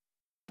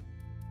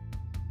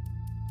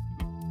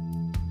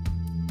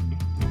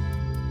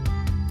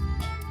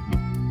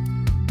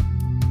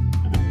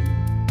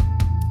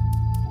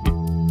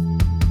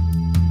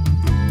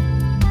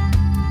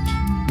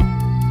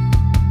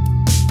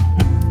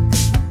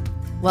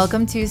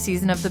Welcome to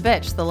Season of the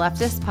Bitch, the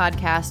leftist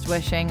podcast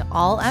wishing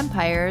all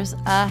empires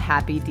a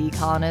happy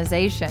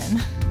decolonization.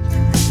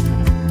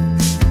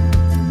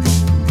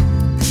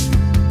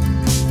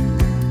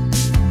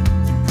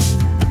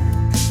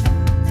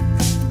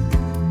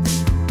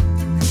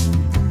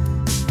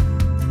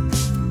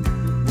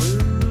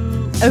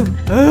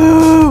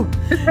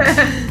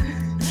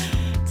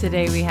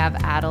 Today we have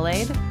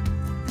Adelaide,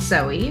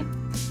 Zoe,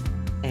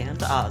 and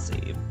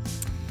Ozzy.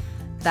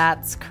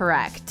 That's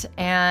correct.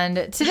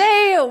 And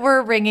today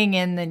we're ringing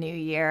in the new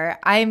year.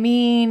 I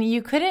mean,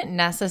 you couldn't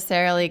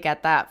necessarily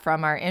get that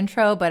from our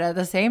intro, but at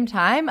the same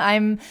time,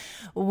 I'm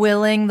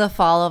willing the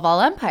fall of all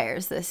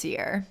empires this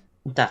year.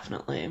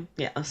 Definitely,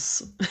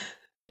 yes.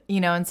 You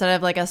know, instead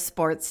of like a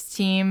sports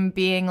team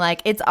being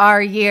like, it's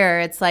our year,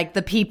 it's like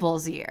the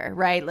people's year,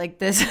 right? Like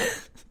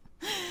this.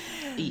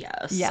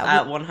 Yes,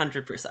 yeah, at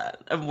 100%.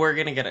 And we're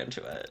going to get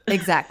into it.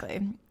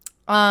 Exactly.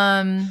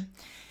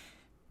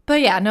 But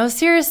yeah, no,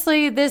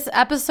 seriously, this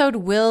episode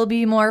will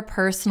be more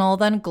personal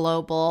than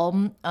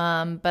global.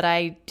 But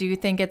I do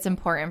think it's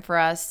important for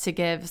us to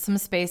give some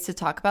space to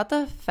talk about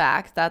the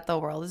fact that the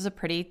world is a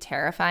pretty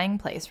terrifying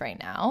place right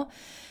now.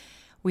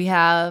 We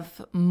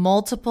have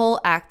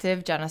multiple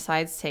active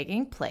genocides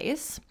taking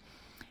place.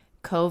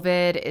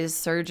 COVID is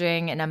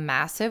surging in a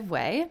massive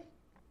way.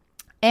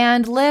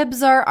 And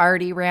libs are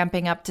already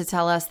ramping up to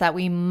tell us that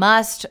we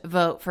must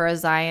vote for a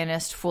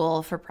Zionist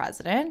fool for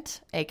president,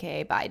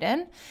 aka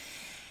Biden.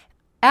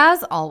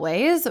 As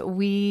always,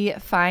 we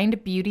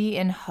find beauty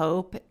and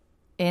hope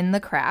in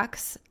the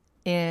cracks,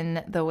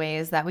 in the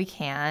ways that we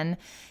can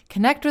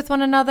connect with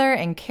one another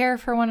and care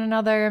for one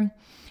another.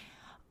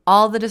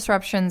 All the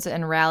disruptions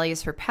and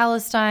rallies for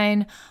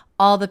Palestine,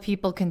 all the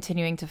people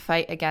continuing to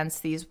fight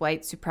against these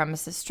white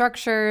supremacist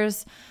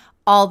structures,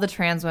 all the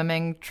trans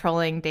women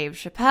trolling Dave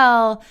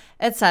Chappelle,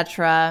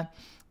 etc.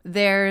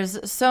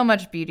 There's so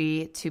much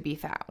beauty to be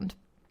found.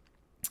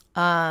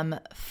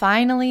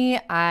 Finally,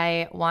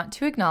 I want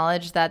to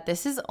acknowledge that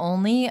this is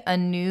only a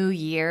new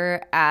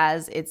year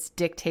as it's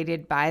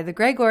dictated by the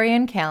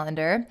Gregorian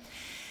calendar.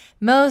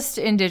 Most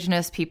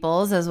indigenous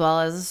peoples, as well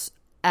as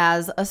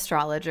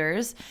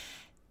astrologers,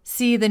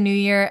 see the new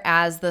year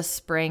as the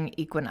spring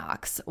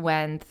equinox,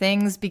 when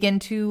things begin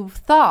to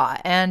thaw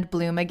and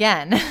bloom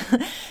again.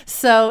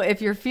 So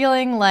if you're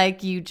feeling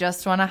like you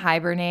just want to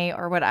hibernate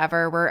or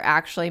whatever we're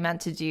actually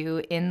meant to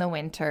do in the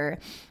winter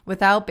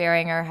without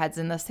burying our heads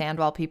in the sand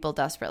while people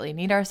desperately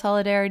need our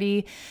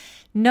solidarity,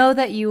 know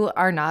that you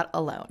are not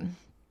alone.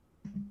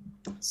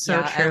 So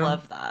yeah, true. I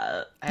love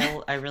that.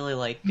 I really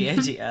like the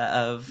idea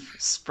of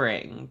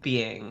spring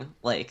being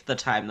like the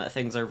time that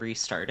things are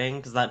restarting,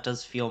 because that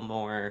does feel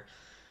more...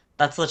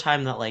 That's the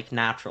time that, like,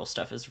 natural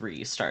stuff is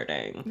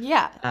restarting.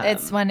 Yeah,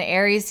 it's when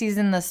Aries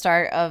season, the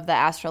start of the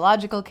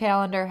astrological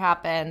calendar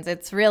happens.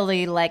 It's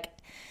really, like,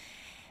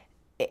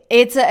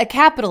 it's a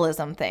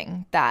capitalism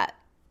thing that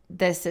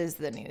this is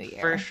the new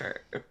year. For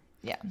sure.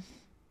 Yeah.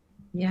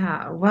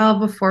 Yeah. Well,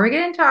 before we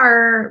get into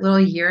our little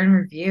year in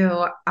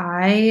review,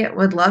 I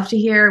would love to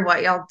hear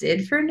what y'all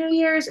did for New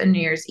Year's and New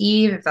Year's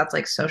Eve, if that's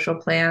like social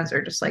plans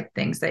or just like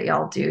things that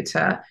y'all do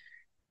to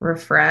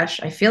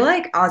refresh. I feel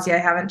like, Ozzy, I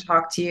haven't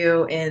talked to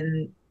you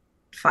in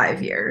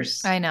 5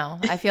 years. I know.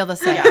 I feel the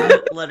same. Yeah,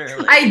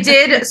 literally. I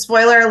did.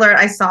 Spoiler alert.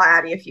 I saw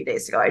Addie a few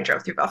days ago. I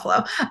drove through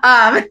Buffalo.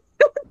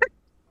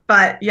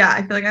 But yeah,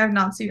 I feel like I have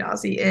not seen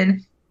Ozzy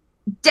in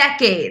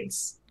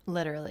decades.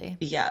 Literally.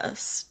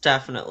 Yes,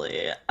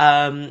 definitely.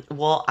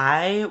 Well,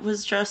 I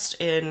was just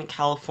in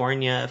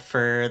California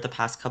for the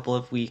past couple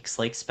of weeks,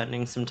 like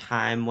spending some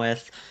time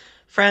with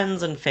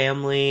friends and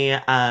family.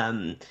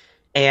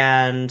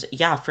 And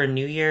yeah, for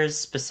New Year's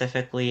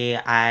specifically,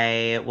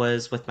 I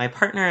was with my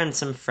partner and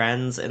some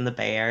friends in the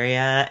Bay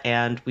Area,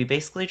 and we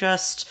basically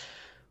just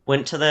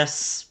went to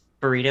this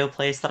burrito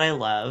place that I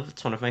love.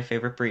 It's one of my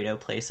favorite burrito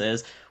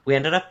places. We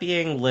ended up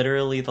being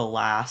literally the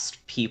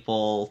last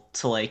people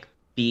to like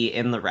be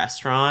in the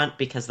restaurant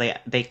because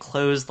they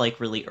closed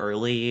like really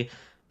early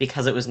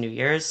because it was New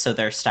Year's, so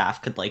their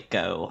staff could like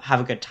go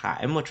have a good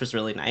time, which was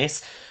really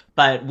nice.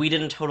 But we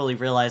didn't totally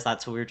realize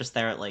that, so we were just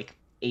there at like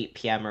 8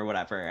 p.m. or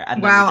whatever.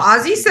 And wow,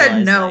 Ozzy said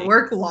realized, no, like,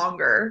 work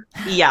longer.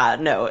 Yeah,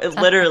 no, it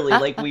literally,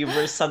 like, we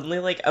were suddenly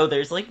like, oh,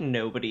 there's, like,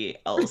 nobody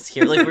else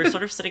here. Like, we're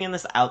sort of sitting in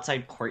this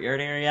outside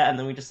courtyard area, and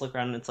then we just look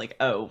around and it's like,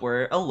 oh,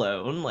 we're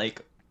alone.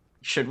 Like,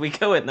 should we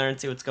go in there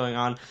and see what's going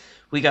on?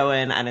 We go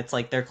in, and it's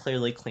like, they're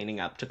clearly cleaning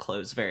up to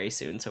close very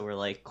soon. So we're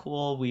like,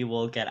 cool, we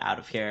will get out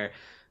of here.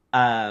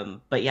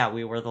 But yeah,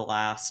 we were the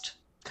last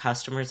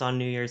customers on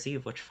New Year's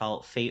Eve, which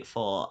felt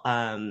fateful.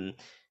 And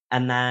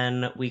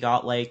then we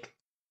got, like,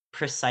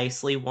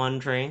 precisely one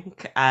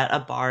drink at a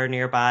bar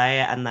nearby,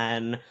 and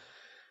then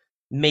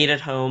made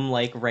it home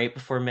like right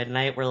before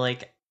midnight. We're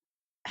like,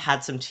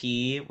 had some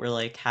tea, we're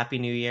like, happy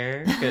new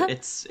year,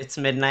 it's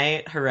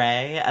midnight,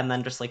 hooray, and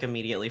then just like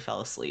immediately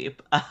fell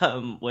asleep,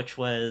 which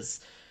was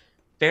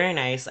very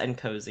nice and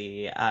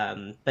cozy.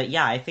 But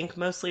yeah, I think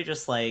mostly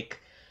just like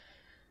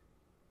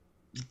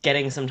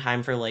getting some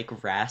time for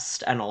like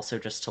rest and also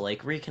just to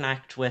like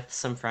reconnect with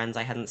some friends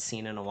I hadn't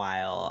seen in a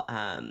while.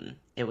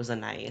 It was a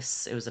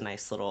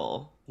nice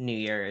little New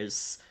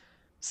Year's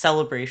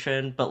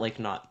celebration, but like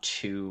not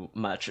too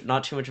much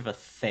of a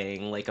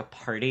thing, like a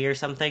party or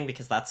something,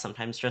 because that's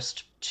sometimes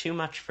just too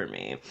much for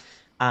me.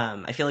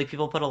 I feel like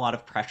people put a lot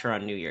of pressure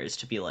on New Year's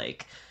to be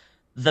like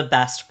the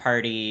best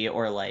party,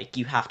 or like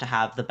you have to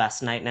have the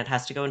best night and it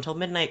has to go until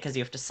midnight because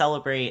you have to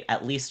celebrate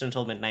at least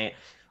until midnight.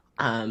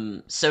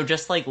 So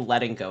just like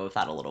letting go of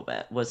that a little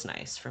bit was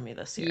nice for me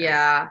this year.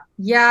 Yeah.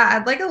 Yeah,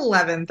 at like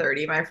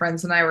 11:30, my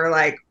friends and I were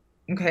like,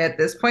 okay, at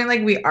this point,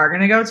 like we are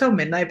gonna go till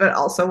midnight, but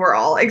also we're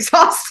all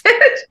exhausted.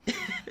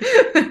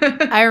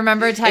 I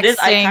remember It is.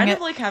 I kind texting,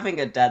 of like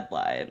having a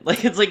deadline.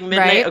 Like it's like midnight.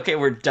 right? Okay,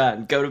 we're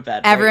done. Go to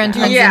bed right Everyone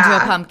now. turns Yeah.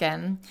 into a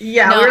pumpkin.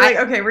 Yeah, No, we were I, like,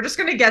 okay, we're just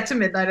gonna get to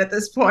midnight at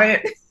this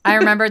point. I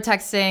remember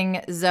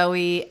texting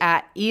Zoe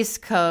at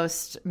East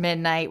Coast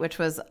midnight, which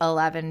was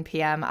 11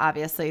 p.m.,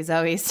 obviously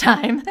Zoe's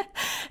time.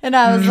 And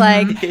I was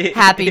like,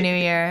 Happy New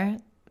Year.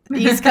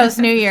 East Coast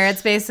New Year.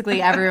 It's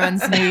basically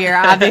everyone's New Year,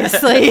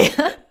 obviously.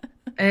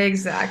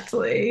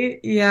 Exactly.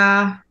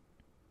 Yeah.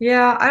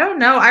 Yeah, I don't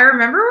know. I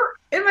remember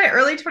in my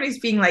early 20s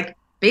being like,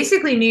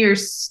 basically New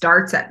Year's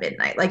starts at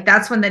midnight. Like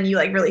that's when then you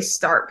like really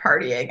start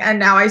partying. And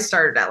now I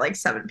started at like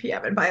 7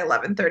 p.m. and by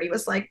 11:30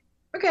 was like,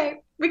 okay,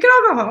 we can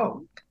all go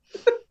home.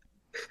 I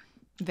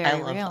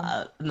Very love real.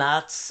 that. And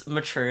that's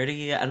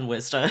maturity and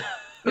wisdom.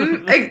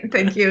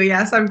 Thank you.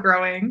 Yes, I'm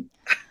growing.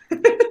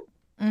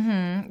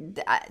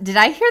 Did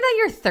I hear that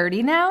you're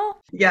 30 now?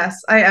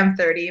 Yes, I am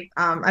 30.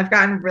 I've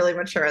gotten really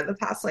mature in the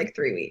past like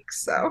 3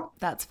 weeks. So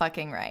That's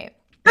fucking right.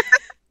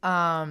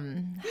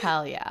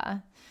 Hell yeah.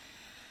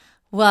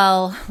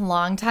 Well,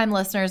 longtime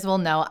listeners will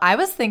know. I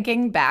was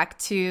thinking back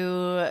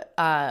to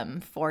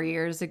 4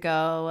 years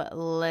ago,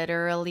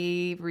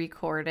 literally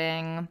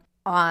recording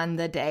on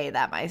the day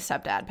that my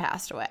stepdad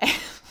passed away.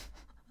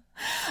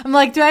 I'm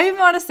like, do I even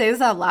want to say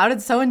this out loud?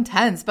 It's so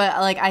intense, but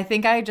like I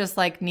think I just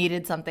like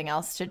needed something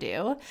else to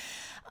do.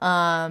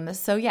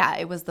 So yeah,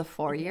 it was the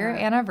 4-year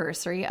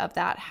anniversary of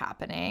that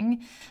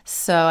happening.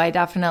 So I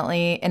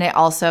definitely, and it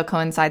also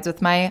coincides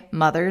with my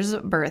mother's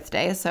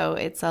birthday. So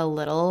it's a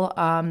little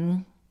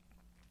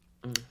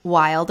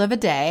wild of a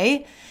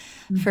day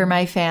for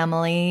my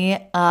family.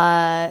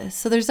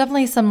 So there's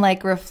definitely some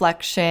like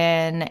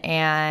reflection,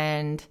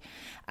 and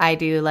I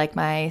do like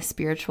my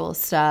spiritual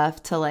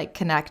stuff to like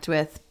connect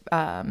with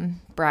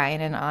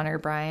Brian and honor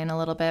Brian a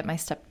little bit, my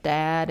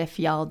stepdad, if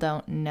y'all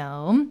don't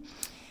know.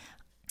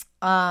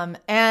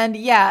 And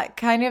yeah,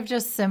 kind of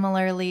just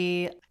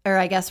similarly, or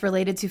I guess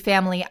related to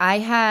family, I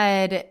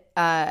had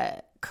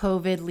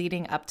COVID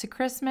leading up to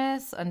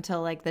Christmas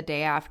until like the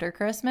day after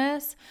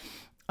Christmas.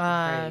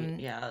 Right,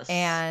 yes.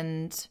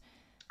 And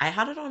I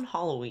had it on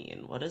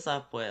Halloween. What is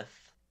up with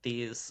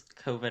these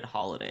COVID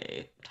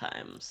holiday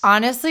times?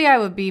 honestly, I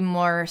would be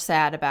more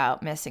sad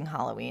about missing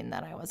Halloween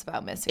than I was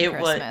about missing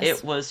Christmas.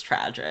 It was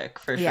tragic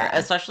for sure, Yeah.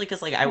 especially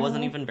because like I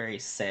wasn't even very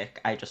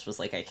sick. I just was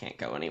like I can't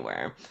go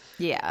anywhere.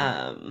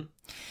 Yeah.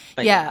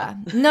 But Yeah.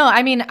 No,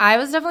 I mean, I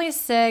was definitely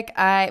sick.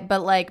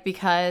 But like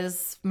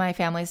because my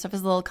family stuff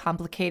is a little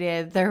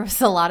complicated, there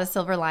was a lot of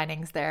silver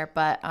linings there.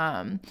 But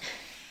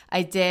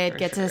I did For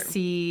get to sure.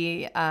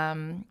 see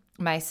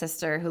my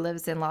sister who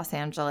lives in Los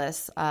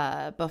Angeles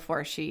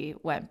before she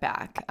went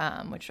back,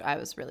 which I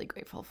was really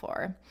grateful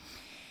for.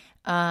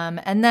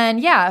 And then,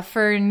 yeah,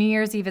 for New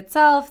Year's Eve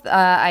itself,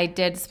 I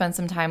did spend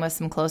some time with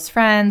some close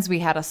friends. We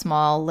had a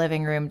small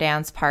living room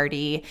dance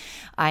party.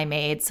 I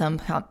made some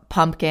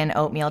pumpkin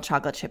oatmeal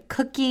chocolate chip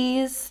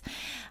cookies.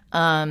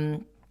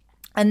 And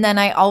then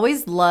I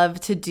always love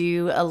to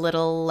do a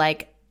little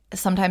like,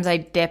 sometimes I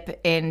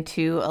dip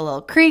into a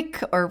little creek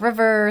or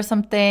river or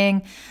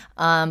something.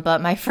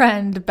 But my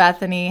friend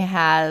Bethany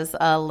has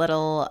a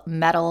little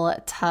metal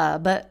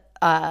tub,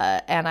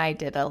 and I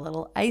did a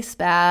little ice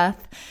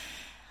bath.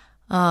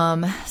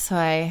 So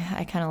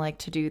I kind of like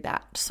to do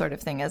that sort of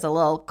thing as a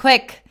little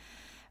quick,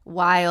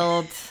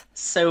 wild,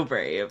 So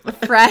brave.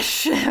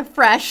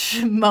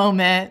 fresh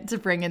moment to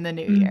bring in the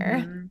new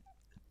year. Mhm.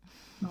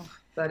 Oh,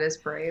 that is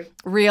brave.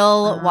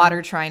 Real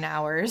water trine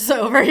hours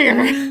over here.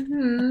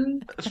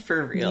 Mhm.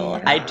 For real.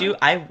 Yeah.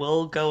 I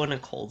will go in a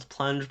cold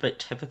plunge, but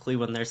typically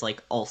when there's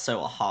like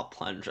also a hot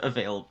plunge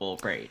available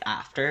right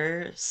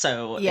after.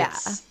 So Yeah.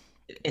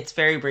 it's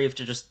very brave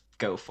to just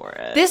go for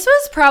it. This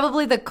was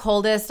probably the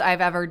coldest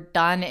I've ever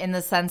done in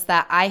the sense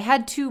that I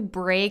had to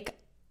break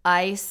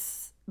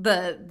ice,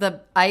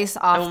 the ice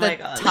off Oh my the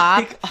God.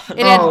 top.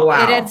 Like, Oh,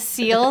 wow. It had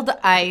sealed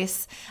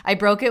ice. I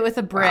broke it with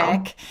a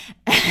brick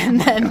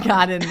and then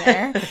got in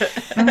there.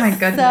 Oh my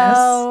goodness.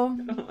 So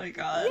oh my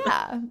god.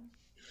 yeah.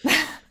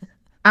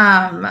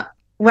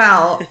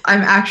 Well,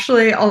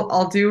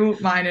 I'll do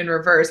mine in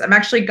reverse. I'm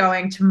actually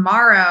going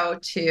tomorrow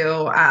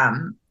to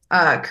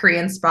a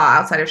Korean spa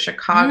outside of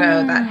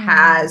Chicago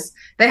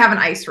they have an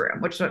ice room,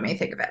 which is what made me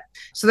think of it.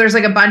 So there's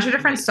like a bunch of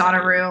different Amazing.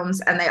 sauna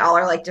rooms, and they all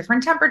are like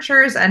different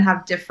temperatures and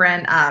have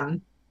different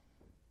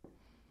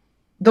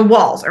the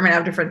walls are made out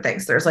of different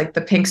things. There's like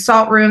the pink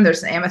salt room,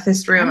 there's an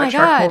amethyst room, Oh a my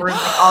charcoal God. room,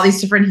 like all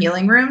these different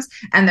healing rooms,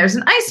 and there's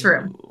an ice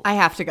room. Ooh. I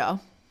have to go.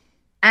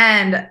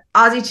 And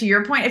Ozzy, to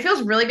your point, it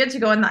feels really good to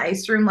go in the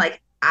ice room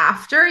like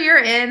after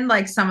you're in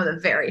like some of the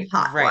very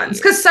hot Right. ones.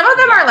 Because some of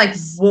them are like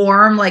Yes.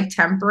 warm, like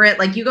temperate.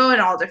 Like you go in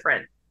all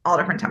different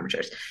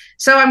temperatures.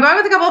 So I'm going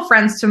with a couple of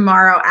friends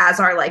tomorrow as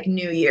our like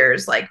New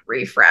Year's like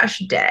refresh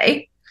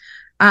day.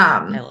 I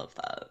love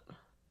that.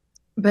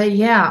 But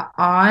yeah,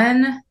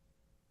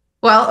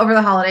 over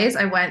the holidays,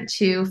 I went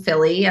to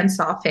Philly and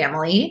saw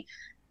family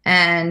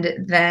and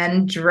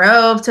then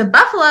drove to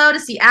Buffalo to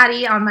see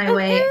Addie on my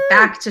way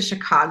back to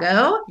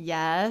Chicago.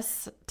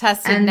 Yes.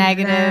 Tested And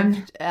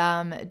negative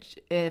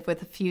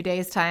with a few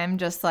days time,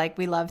 just like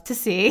we love to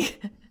see.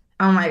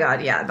 Oh my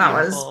God, yeah,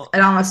 Beautiful.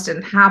 it almost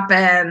didn't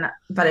happen,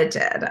 but it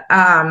did.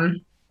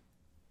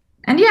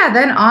 And yeah,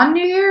 then on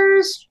New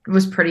Year's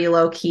was pretty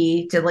low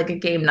key. Did like a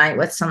game night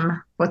with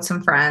some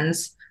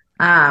friends.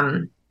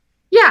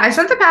 Yeah, I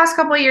spent the past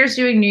couple of years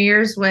doing New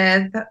Year's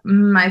with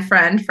my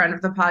friend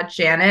of the pod,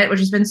 Janet, which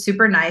has been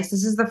super nice.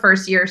 This is the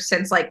first year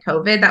since like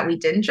COVID that we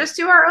didn't just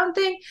do our own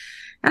thing.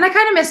 And I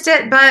kind of missed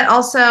it, but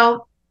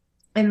also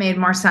it made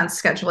more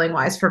sense scheduling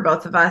wise for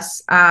both of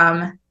us.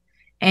 And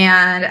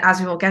as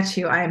we will get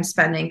to, I am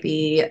spending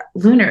the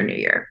Lunar New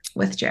Year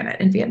with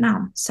Janet in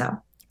Vietnam.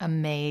 So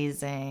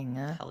Amazing.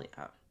 Hell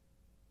yeah.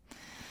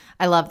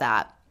 I love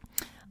that.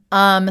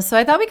 So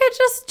I thought we could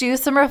just do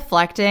some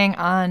reflecting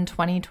on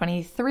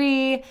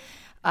 2023,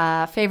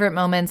 favorite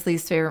moments,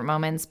 least favorite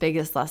moments,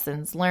 biggest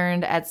lessons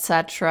learned,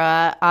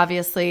 etc.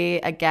 Obviously,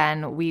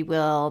 again, we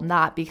will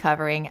not be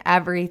covering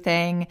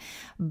everything,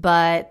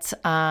 but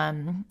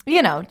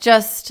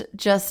just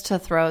to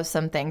throw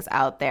some things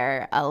out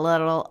there, a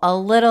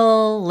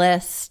little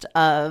list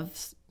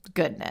of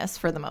goodness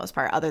for the most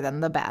part, other than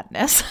the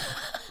badness.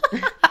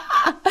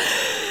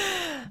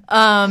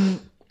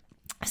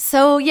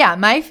 So yeah,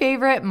 my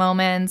favorite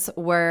moments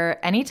were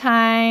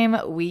anytime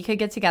we could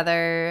get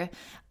together,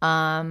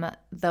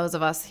 those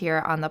of us here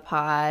on the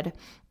pod,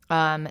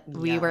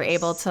 we were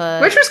able to,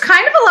 which was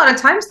kind of a lot of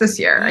times this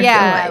year. I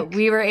feel like.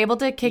 We were able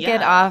to kick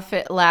it off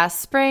last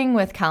spring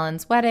with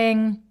Kellen's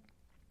wedding.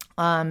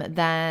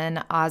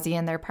 Then Ozzy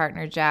and their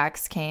partner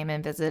Jax came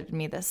and visited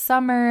me this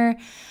summer.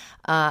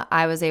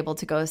 I was able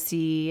to go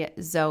see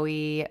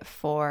Zoe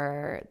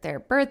for their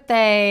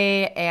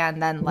birthday,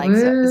 and then like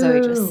Zoe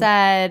just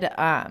said,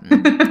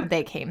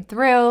 they came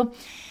through.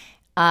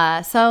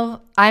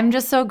 So I'm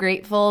just so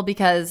grateful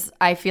because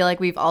I feel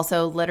like we've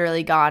also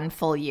literally gone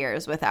full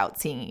years without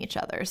seeing each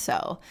other.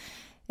 So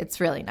it's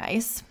really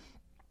nice.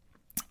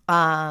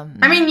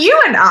 I mean, you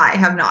and I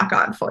have not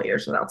gone full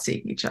years without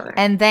seeing each other.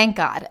 And thank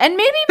God. And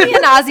maybe me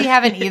and Ozzy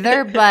haven't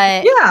either,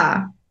 but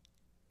yeah.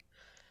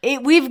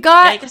 We've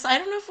got... Yeah, I guess I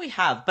don't know if we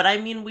have, but I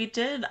mean,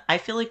 I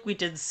feel like we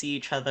did see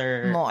each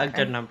other a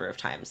good number of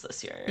times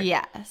this year.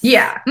 Yes.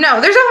 Yeah. No,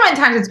 there's definitely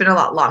times it's been a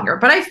lot longer,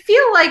 but I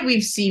feel like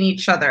we've seen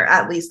each other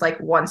at least like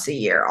once a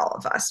year, all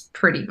of us,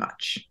 pretty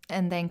much.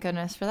 And thank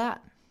goodness for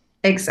that.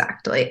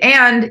 Exactly.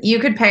 And you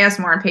could pay us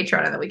more on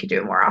Patreon and then we could do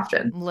it more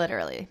often.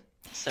 Literally.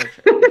 So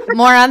true.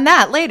 More on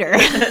that later.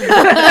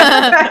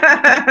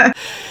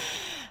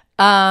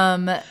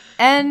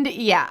 And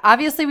yeah,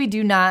 obviously we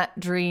do not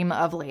dream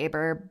of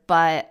labor,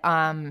 but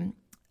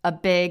a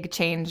big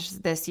change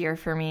this year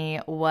for me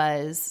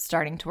was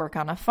starting to work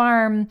on a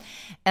farm.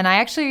 And I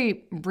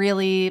actually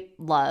really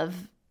love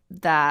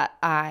that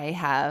I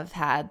have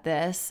had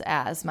this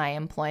as my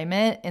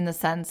employment, in the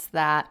sense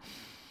that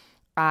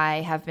I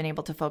have been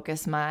able to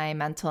focus my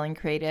mental and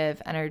creative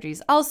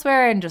energies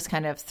elsewhere and just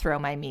kind of throw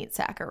my meat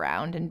sack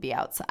around and be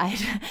outside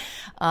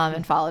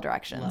and follow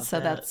directions. So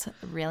that's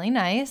really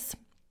nice.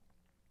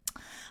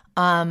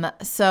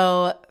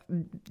 So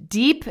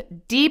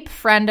deep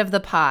friend of the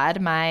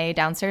pod, my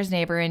downstairs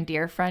neighbor and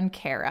dear friend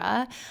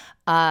Kara,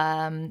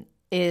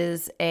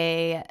 is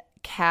a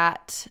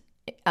cat,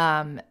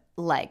 I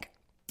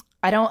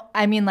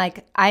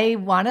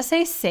want to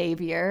say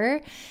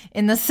savior,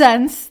 in the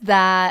sense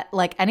that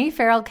like any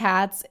feral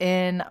cats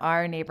in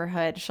our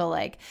neighborhood, she'll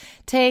like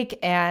take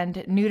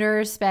and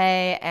neuter,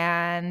 spay,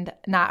 and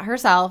not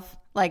herself,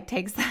 like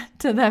takes that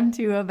to them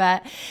to a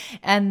vet.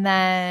 And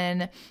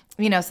then,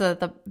 so that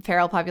the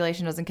feral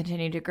population doesn't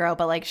continue to grow,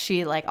 but like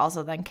she like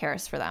also then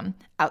cares for them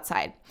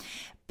outside.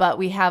 But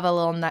we have a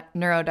little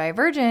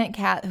neurodivergent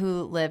cat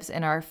who lives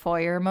in our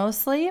foyer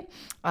mostly,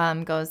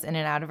 goes in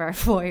and out of our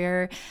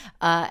foyer,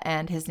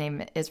 and his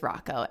name is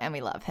Rocco, and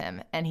we love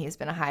him. And he's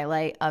been a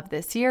highlight of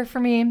this year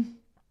for me.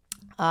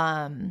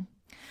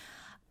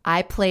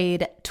 I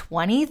played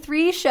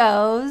 23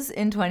 shows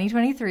in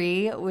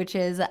 2023, which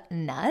is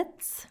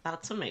nuts.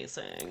 That's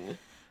amazing.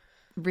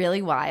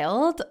 Really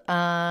wild.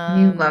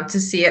 You love to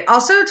see it.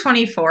 Also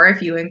 24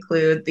 if you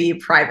include the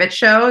private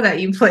show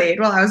that you played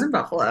while I was in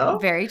Buffalo.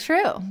 Very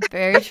true.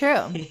 Very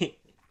true.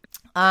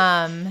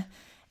 And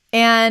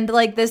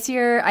like this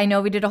year, I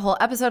know we did a whole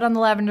episode on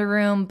the Lavender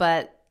Room,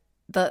 but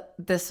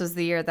this was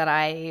the year that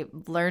I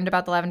learned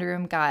about the Lavender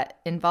Room, got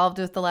involved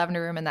with the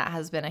Lavender Room, and that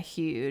has been a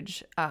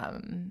huge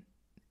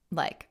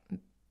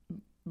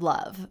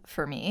love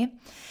for me.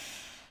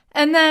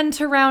 And then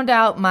to round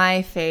out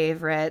my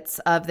favorites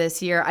of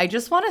this year, I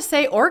just want to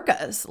say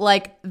orcas.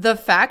 Like, the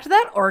fact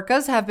that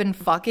orcas have been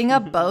fucking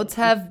up boats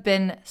have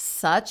been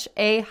such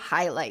a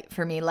highlight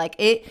for me. Like,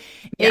 it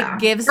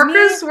gives me...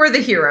 Orcas were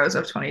the heroes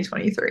of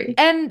 2023.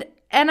 And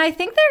I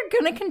think they're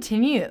going to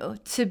continue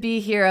to be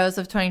heroes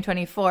of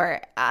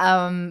 2024.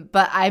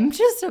 But I'm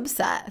just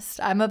obsessed.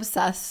 I'm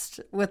obsessed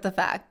with the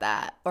fact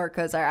that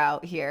orcas are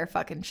out here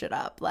fucking shit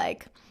up.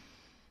 Like,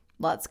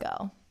 let's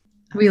go.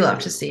 We love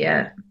to see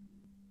it.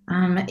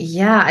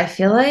 Yeah, I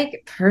feel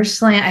like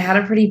personally I had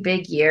a pretty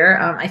big year.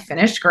 I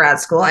finished grad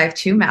school. I have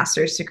 2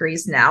 master's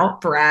degrees now.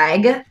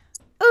 Brag.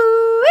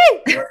 Ooh.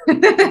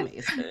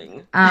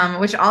 Amazing.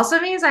 Which also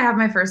means I have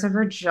my first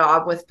ever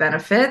job with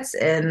benefits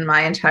in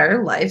my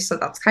entire life. So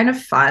that's kind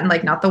of fun.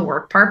 Like, not the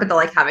work part, but the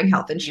like having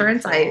health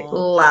insurance.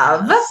 Beautiful. I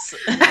love.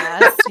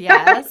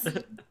 Yes.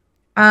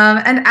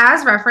 And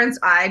as reference,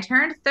 I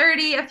turned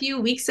 30 a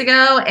few weeks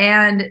ago,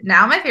 and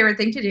now my favorite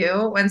thing to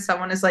do when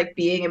someone is like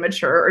being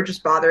immature or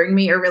just bothering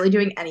me or really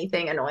doing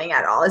anything annoying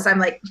at all is I'm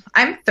like,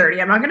 I'm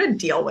 30. I'm not going to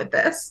deal with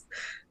this.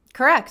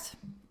 Correct.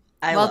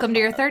 Welcome to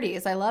your that.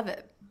 30s. I love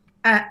it.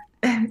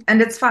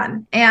 And it's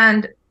fun.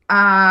 And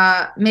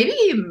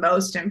maybe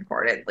most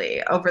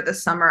importantly, over the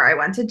summer, I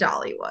went to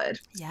Dollywood.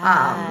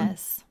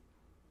 Yes.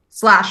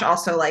 /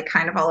 also like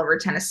kind of all over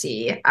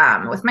Tennessee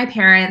with my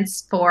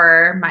parents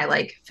for my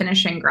like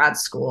finishing grad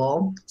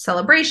school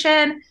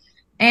celebration.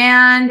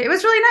 And it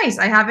was really nice.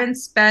 I haven't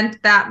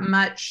spent that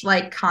much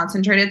like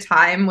concentrated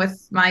time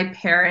with my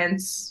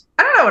parents,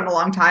 I don't know, in a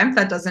long time.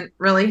 That doesn't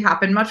really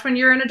happen much when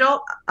you're an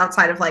adult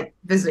outside of like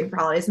visiting for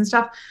holidays and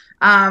stuff.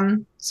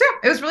 So yeah,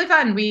 it was really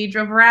fun. We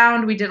drove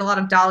around. We did a lot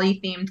of Dolly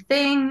themed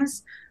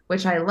things,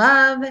 which I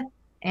love.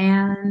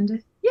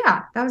 And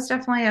yeah, that was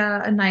definitely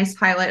a nice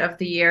highlight of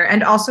the year.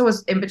 And also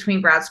was in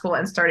between grad school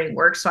and starting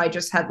work. So I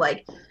just had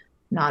like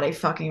not a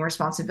fucking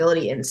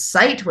responsibility in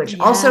sight, which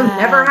also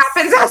never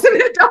happens as an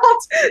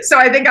adult. So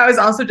I think I was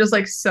also just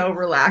like so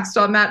relaxed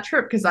on that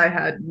trip because I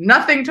had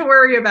nothing to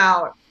worry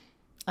about.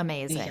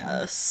 Amazing.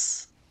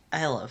 Yes.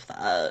 I love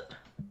that.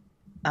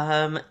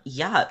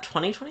 Yeah,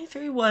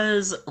 2023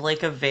 was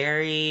like a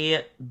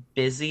very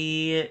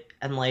busy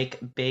and like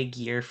big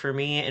year for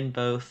me in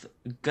both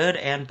good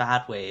and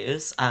bad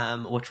ways,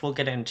 which we'll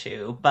get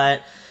into.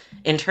 But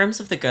in terms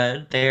of the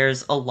good,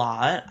 there's a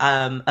lot.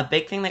 A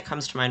big thing that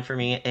comes to mind for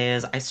me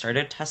is I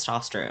started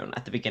testosterone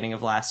at the beginning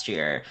of last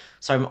year.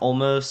 So I'm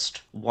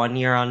almost 1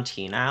 year on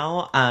T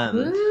now.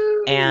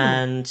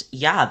 And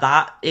yeah,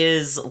 that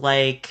is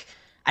like,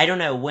 I don't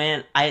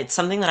know, it's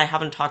something that I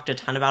haven't talked a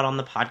ton about on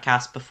the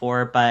podcast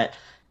before, but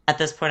at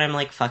this point I'm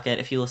like, fuck it.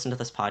 If you listen to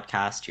this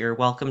podcast, you're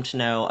welcome to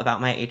know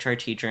about my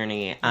HRT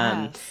journey.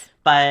 Yes.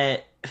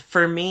 But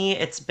for me,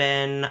 it's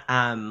been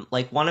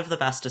like one of the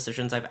best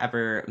decisions I've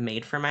ever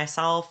made for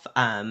myself.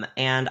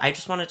 And I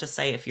just wanted to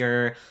say, if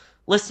you're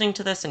listening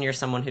to this and you're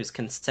someone who's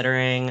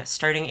considering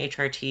starting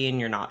HRT and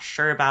you're not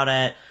sure about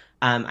it,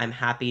 I'm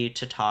happy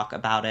to talk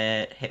about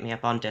it. Hit me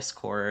up on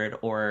Discord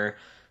or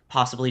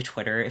possibly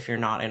Twitter if you're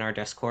not in our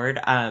Discord.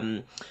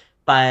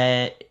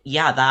 But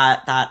yeah,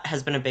 that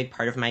has been a big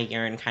part of my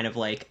year and kind of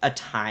like a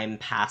time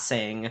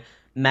passing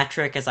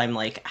metric as I'm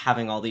like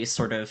having all these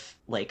sort of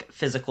like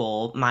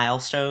physical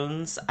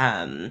milestones.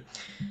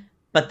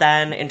 But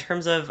then in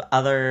terms of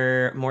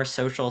other more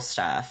social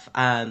stuff,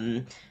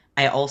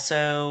 I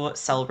also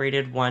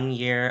celebrated 1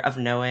 year of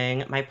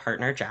knowing my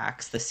partner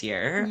Jax this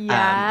year.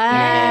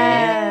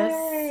 Yes.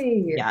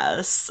 Yay.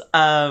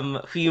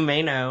 Who you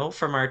may know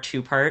from our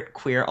 2-part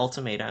Queer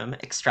Ultimatum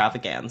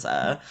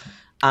extravaganza.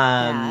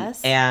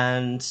 Yes.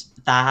 And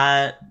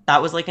that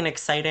was like an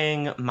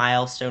exciting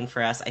milestone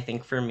for us. I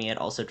think for me, it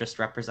also just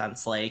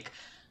represents like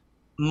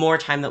more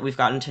time that we've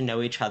gotten to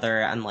know each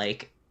other and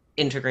like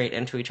integrate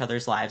into each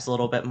other's lives a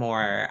little bit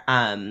more.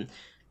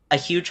 A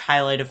huge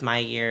highlight of my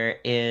year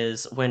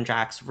is when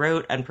Jax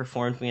wrote and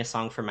performed me a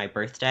song for my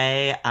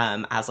birthday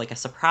as like a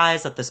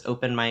surprise at this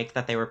open mic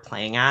that they were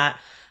playing at.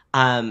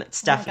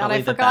 It's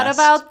definitely the best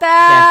about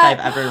that.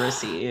 gift I've ever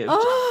received.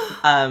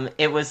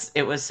 It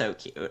was so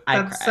cute.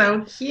 I That's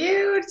cried. so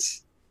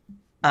cute.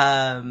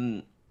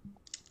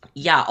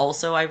 Yeah,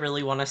 also I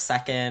really want to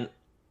second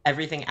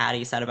everything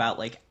Addie said about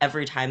like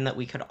every time that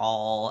we could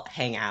all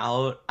hang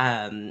out,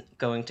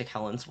 going to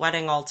Kellen's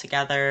wedding all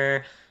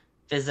together,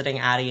 visiting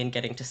Addie and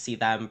getting to see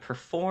them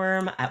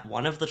perform at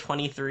one of the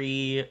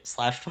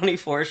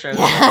 23/24 shows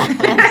that they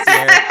played this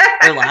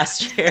year or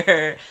last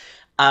year.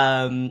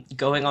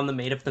 Going on the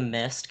Maid of the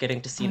Mist,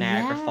 getting to see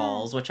Niagara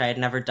Falls, which I had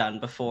never done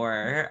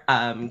before.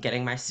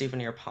 Getting my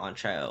souvenir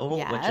poncho,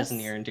 which is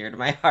near and dear to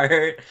my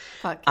heart.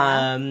 Fuck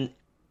yeah.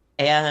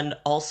 And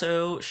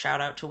also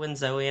shout out to when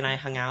Zoe and I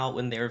hung out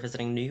when they were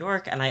visiting New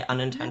York, and I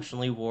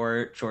unintentionally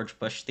wore George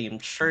Bush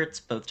themed shirts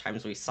both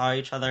times we saw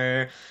each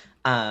other.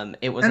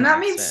 It was, and that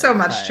means so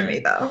much to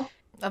me, though.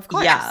 Of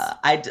course. Yeah,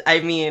 I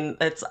mean,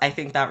 I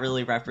think that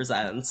really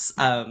represents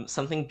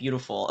something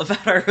beautiful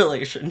about our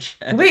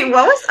relationship. Wait,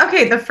 what was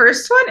okay? The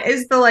first one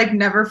is the like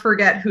never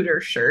forget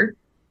Hooters shirt.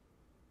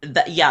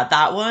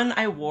 that one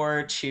I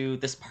wore to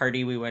this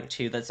party we went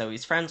to that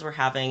Zoe's friends were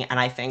having, and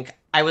I think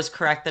I was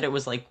correct that it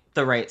was like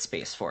the right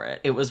space for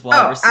it. It was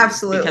well received.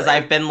 Absolutely. Because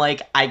I've been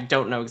like, I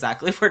don't know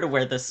exactly where to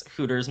wear this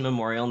Hooters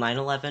Memorial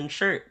 9/11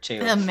 shirt to.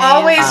 Amazing.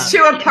 Always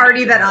to a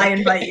party that I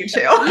invite you to.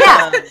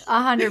 Yeah,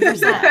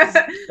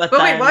 100%. But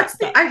wait, what's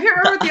I can't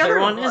remember what the other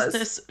one was. Is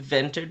this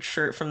vintage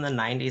shirt from the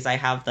 90s I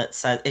have that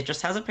says, it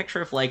just has a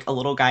picture of like a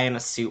little guy in a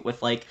suit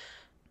with like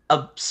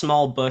a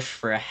small bush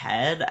for a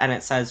head, and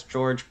it says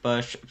George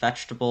Bush,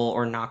 vegetable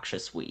or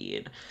noxious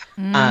weed.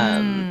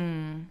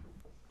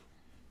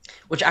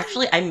 Which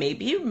actually, I may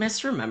be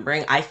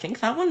misremembering. I think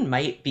that one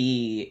might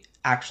be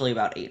actually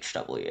about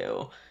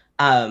HW.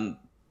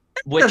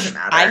 Which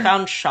I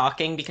found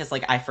shocking because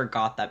like I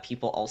forgot that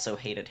people also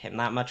hated him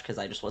that much because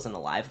I just wasn't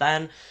alive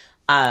then.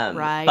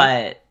 Right.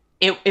 But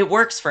it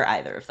works for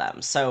either of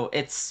them. So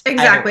it's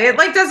exactly. It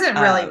like doesn't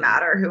really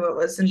matter who it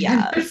was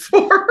intended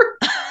for.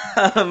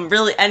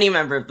 Really, any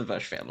member of the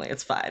Bush family,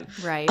 it's fine.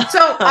 Right.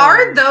 So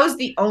are those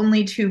the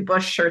only 2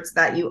 Bush shirts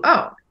that you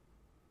own?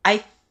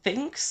 I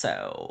think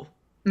so.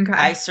 Okay.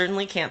 I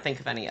certainly can't think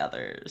of any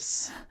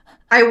others.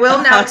 I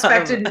will now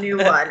expect a new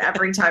one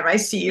every time I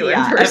see you in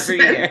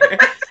person. Every year.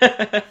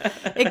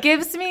 It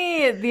gives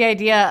me the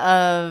idea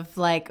of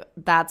like,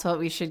 that's what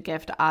we should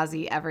gift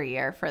Ozzy every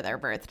year for their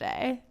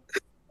birthday.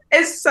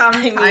 Is some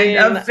kind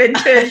of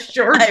vintage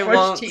George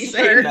Bush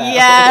t-shirt. No.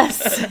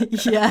 Yes.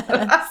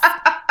 Yes.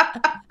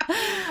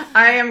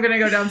 I am going to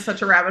go down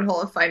such a rabbit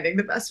hole of finding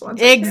the best ones.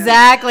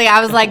 Exactly.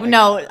 I was like,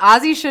 no,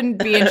 Ozzy shouldn't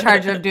be in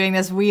charge of doing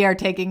this. We are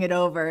taking it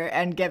over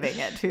and giving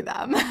it to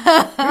them.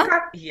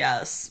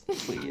 Yes,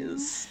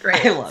 please.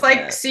 Great. It's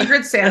like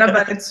Secret Santa,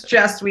 but it's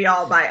just we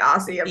all buy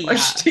Ozzy a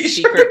Bush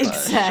t-shirt.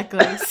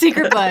 Exactly.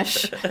 Secret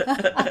Bush.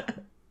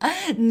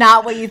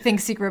 Not what you think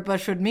Secret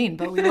Bush would mean,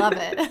 but we love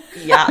it.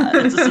 Yeah,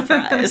 it's a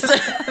surprise.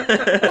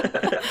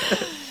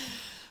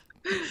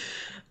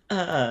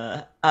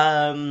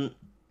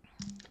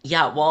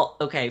 Yeah, well,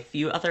 okay, a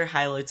few other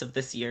highlights of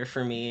this year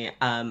for me.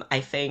 I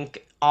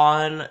think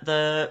on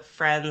the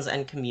friends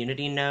and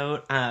community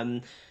note,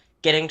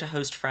 getting to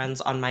host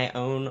friends on my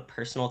own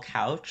personal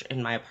couch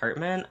in my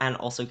apartment, and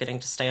also getting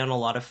to stay on a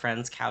lot of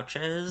friends'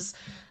 couches,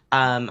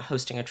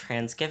 hosting a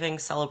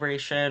Transgiving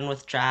celebration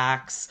with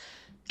Jax,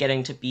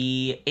 getting to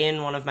be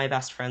in one of my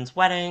best friend's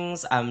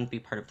weddings, be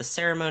part of the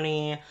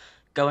ceremony,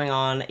 going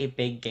on a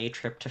big gay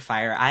trip to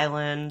Fire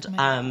Island,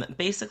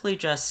 basically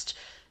just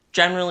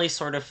generally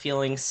sort of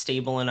feeling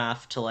stable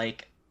enough to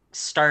like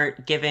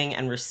start giving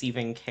and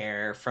receiving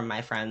care from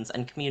my friends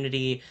and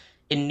community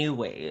in new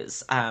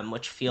ways,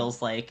 which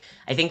feels like,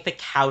 I think the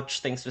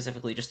couch thing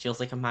specifically just feels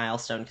like a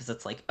milestone because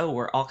it's like, oh,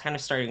 we're all kind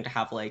of starting to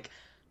have like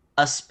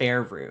a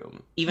spare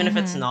room, even if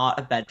it's not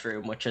a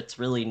bedroom, which it's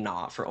really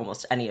not for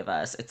almost any of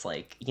us. It's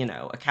like, you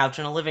know, a couch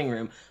and a living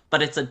room,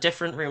 but it's a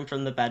different room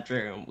from the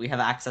bedroom. We have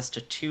access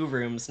to 2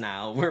 rooms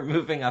now. We're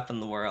moving up in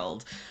the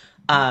world.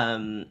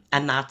 And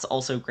that's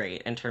also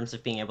great in terms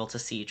of being able to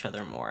see each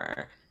other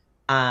more.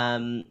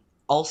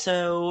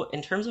 Also,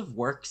 in terms of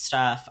work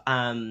stuff,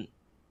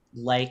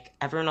 like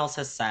everyone else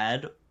has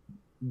said,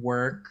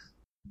 work,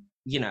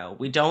 you know,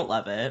 we don't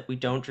love it. We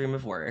don't dream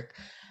of work.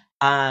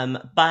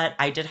 But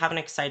I did have an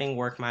exciting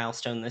work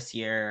milestone this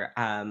year,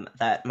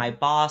 that my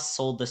boss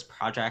sold this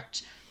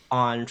project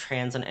on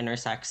trans and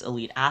intersex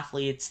elite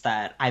athletes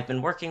that I've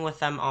been working with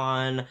them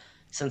on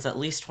since at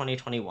least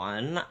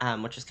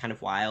 2021, which is kind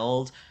of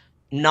wild,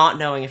 not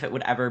knowing if it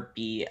would ever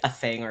be a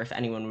thing or if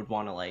anyone would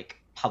want to like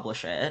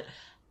publish it.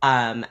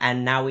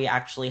 And now we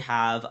actually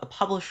have a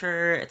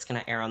publisher. It's going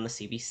to air on the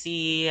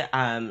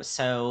CBC.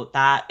 So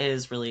that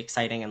is really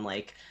exciting. And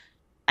like,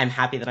 I'm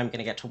happy that I'm going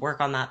to get to work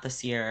on that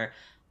this year.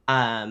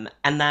 And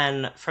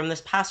then from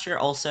this past year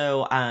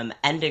also,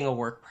 ending a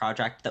work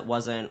project that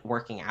wasn't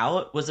working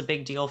out was a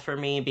big deal for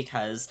me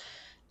because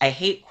I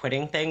hate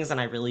quitting things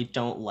and I really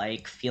don't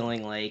like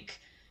feeling like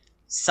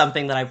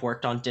something that I've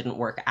worked on didn't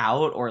work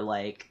out, or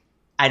like,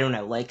 I don't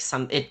know, like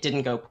it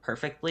didn't go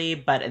perfectly.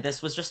 But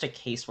this was just a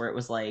case where it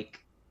was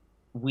like,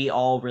 we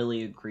all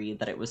really agreed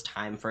that it was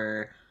time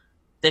for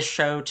this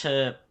show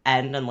to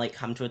end and like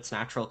come to its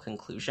natural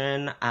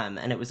conclusion.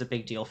 And it was a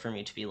big deal for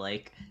me to be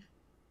like,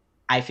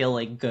 I feel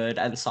like good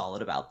and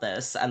solid about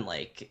this, and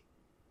like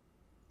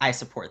I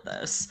support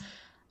this.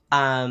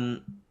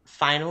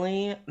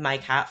 Finally, my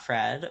cat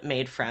Fred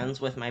made friends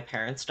with my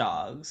parents'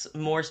 dogs,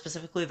 more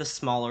specifically the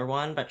smaller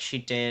one, but she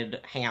did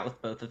hang out with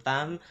both of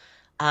them.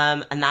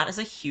 And that is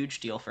a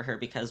huge deal for her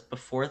because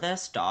before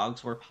this,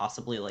 dogs were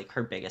possibly like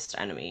her biggest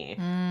enemy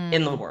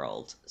in the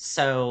world.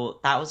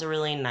 So that was a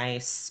really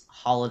nice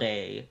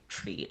holiday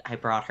treat. I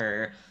brought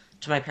her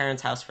to my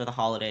parents' house for the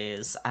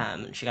holidays.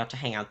 She got to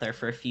hang out there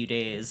for a few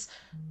days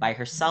by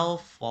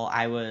herself while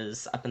I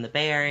was up in the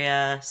Bay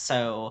Area.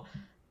 So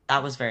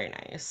that was very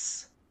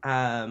nice.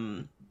 Yeah,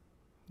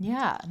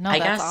 no,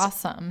 that's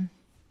awesome.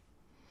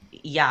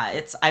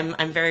 Yeah,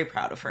 I'm very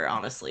proud of her,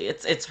 honestly.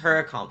 It's her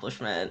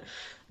accomplishment.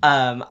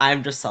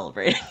 I'm just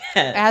celebrating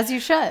it. As you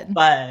should.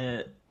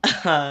 But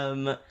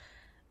I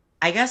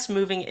guess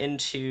moving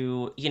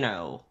into, you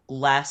know,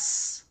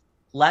 less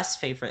less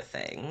favorite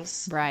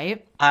things.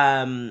 Right.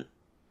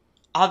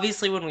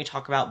 Obviously, when we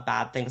talk about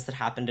bad things that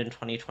happened in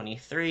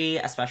 2023,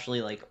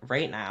 especially like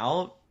right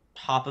now,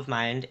 top of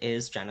mind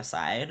is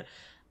genocide.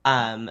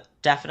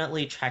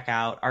 Definitely check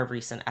out our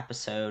recent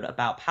episode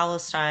about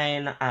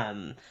Palestine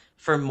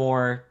for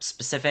more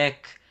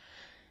specific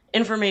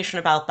information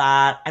about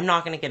that. I'm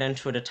not going to get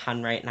into it a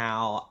ton right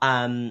now.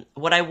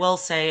 What I will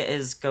say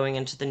is going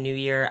into the new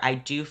year, I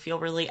do feel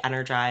really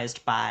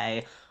energized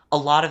by a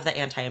lot of the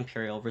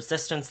anti-imperial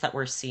resistance that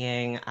we're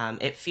seeing.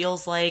 It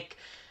feels like,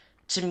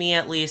 to me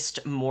at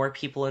least, more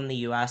people in the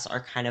US are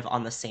kind of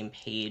on the same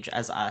page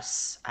as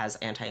us as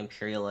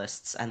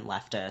anti-imperialists and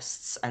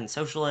leftists and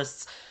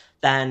socialists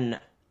than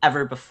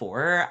ever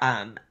before,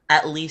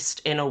 at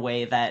least in a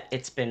way that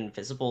it's been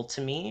visible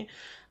to me.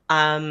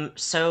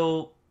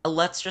 So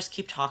let's just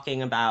keep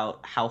talking about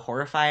how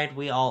horrified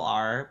we all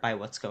are by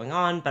what's going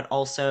on, but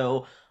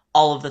also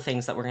all of the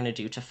things that we're going to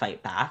do to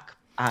fight back.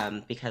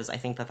 Because I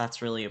think that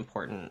that's really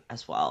important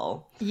as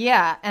well.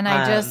 Yeah, and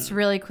I just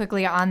really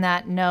quickly on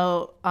that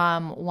note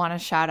want to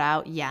shout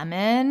out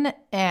Yemen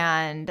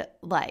and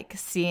like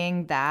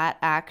seeing that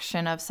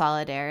action of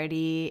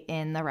solidarity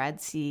in the Red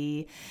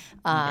Sea.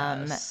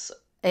 Yes.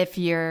 If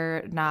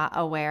you're not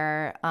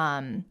aware,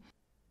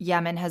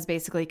 Yemen has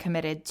basically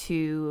committed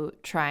to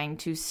trying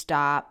to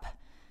stop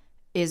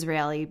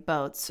Israeli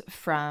boats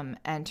from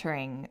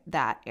entering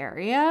that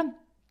area.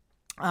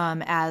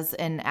 As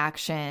an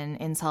action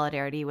in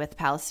solidarity with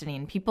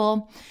Palestinian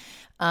people.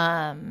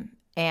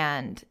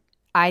 And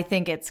I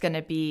think it's going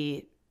to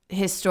be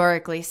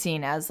historically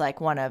seen as like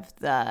one of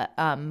the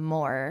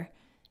more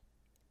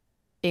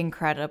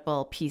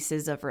incredible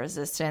pieces of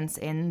resistance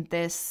in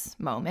this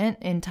moment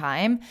in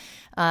time.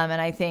 And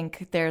I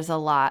think there's a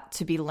lot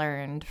to be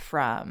learned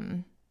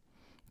from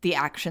the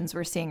actions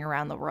we're seeing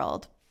around the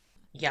world.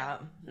 Yeah,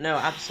 no,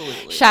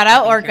 absolutely. Shout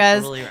out orcas.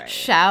 Totally right.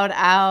 Shout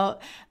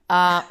out.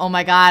 Oh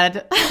my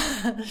God.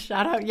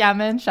 Shout out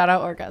Yemen. Shout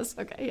out orcas.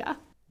 Okay, yeah.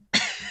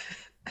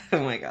 Oh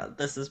my God,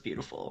 this is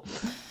beautiful.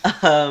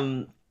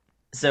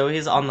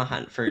 Zoe's on the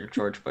hunt for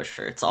George Bush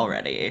shirts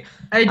already.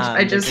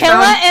 I just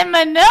Killa in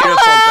Manila. Beautiful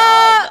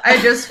job. I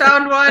just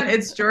found one.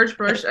 It's George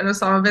Bush and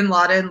Osama bin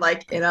Laden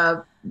like in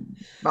a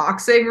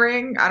boxing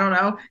ring. I don't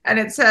know. And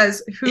it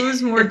says,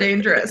 "Who's more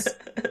dangerous?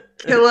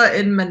 Killa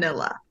in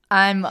Manila."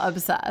 I'm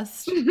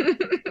obsessed.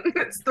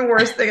 It's the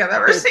worst thing I've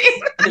ever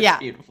seen. Yeah.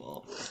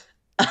 Beautiful.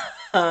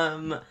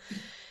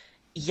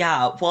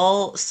 Yeah,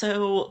 well,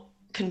 so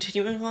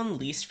continuing on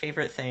least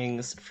favorite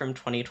things from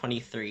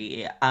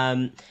 2023,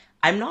 I'm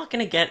not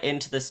going to get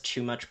into this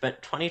too much,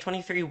 but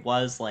 2023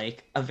 was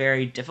like a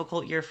very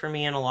difficult year for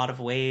me in a lot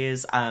of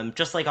ways,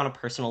 just like on a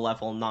personal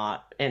level,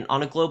 not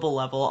on a global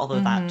level,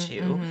 although that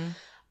too.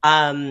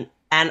 And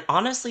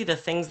honestly, the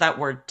things that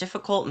were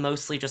difficult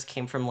mostly just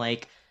came from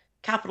like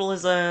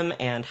capitalism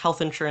and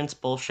health insurance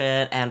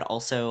bullshit, and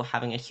also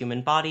having a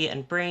human body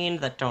and brain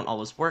that don't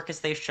always work as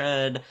they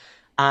should.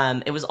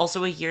 It was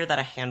also a year that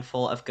a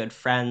handful of good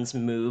friends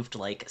moved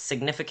like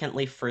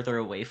significantly further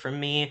away from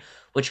me,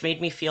 which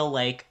made me feel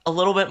like a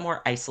little bit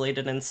more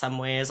isolated in some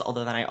ways,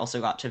 although then I also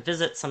got to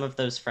visit some of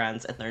those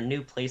friends in their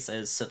new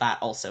places, so that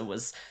also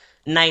was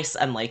nice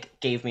and like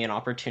gave me an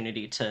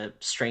opportunity to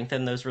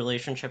strengthen those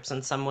relationships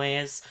in some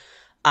ways.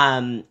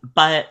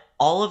 But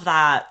all of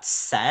that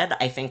said,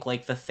 I think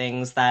like the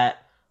things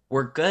that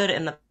were good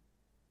in the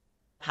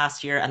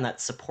past year and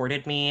that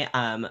supported me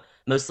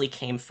mostly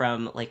came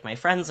from like my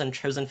friends and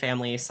chosen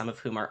family, some of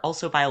whom are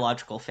also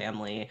biological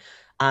family,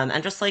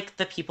 and just like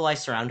the people I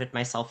surrounded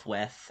myself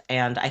with.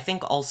 And I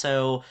think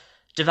also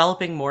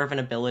developing more of an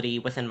ability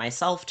within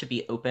myself to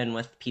be open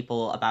with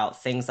people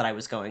about things that I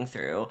was going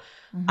through.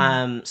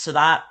 So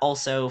that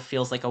also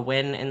feels like a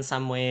win in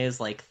some ways.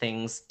 Like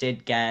things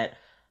did get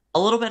a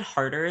little bit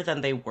harder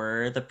than they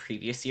were the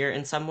previous year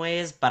in some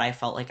ways, but I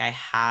felt like I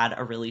had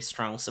a really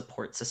strong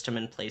support system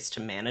in place to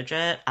manage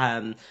it.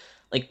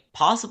 Like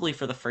possibly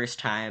for the first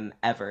time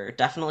ever,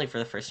 definitely for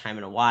the first time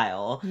in a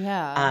while.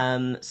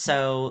 Yeah.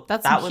 So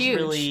That's that was huge.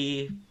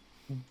 really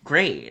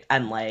great.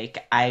 And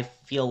like, I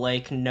feel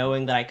like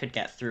knowing that I could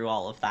get through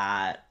all of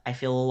that, I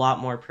feel a lot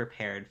more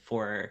prepared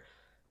for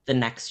the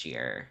next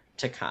year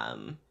to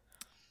come.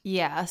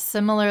 Yeah.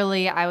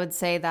 Similarly, I would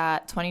say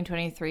that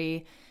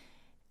 2023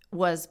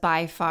 was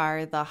by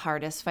far the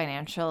hardest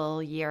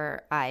financial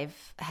year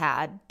I've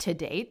had to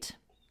date.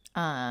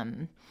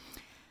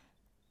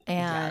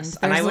 Yes,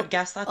 and I would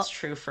guess that's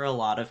true for a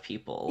lot of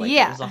people. Like,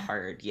 yeah. It was a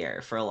hard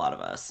year for a lot of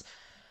us.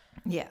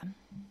 Yeah.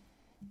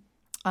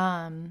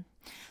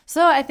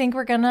 So I think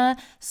we're gonna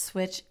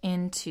switch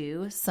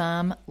into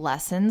some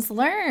lessons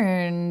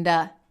learned.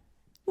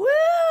 Woo!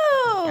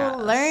 Yes.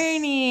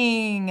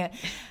 Learning.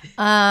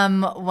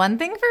 One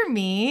thing for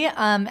me,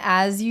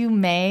 as you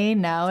may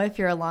know, if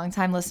you're a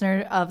longtime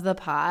listener of the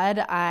pod,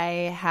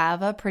 I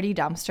have a pretty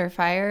dumpster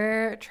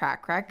fire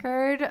track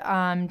record,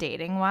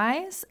 dating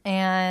wise.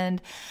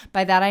 And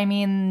by that, I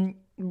mean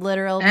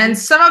literal. And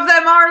some of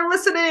them are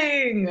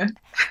listening.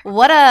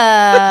 What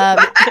up?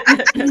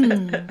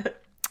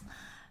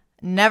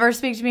 never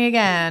speak to me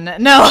again.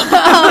 No.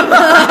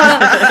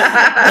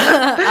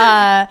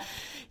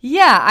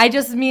 Yeah, I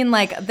just mean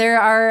like there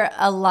are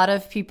a lot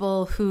of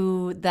people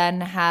who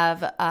then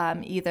have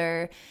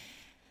either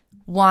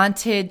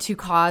wanted to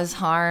cause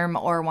harm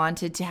or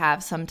wanted to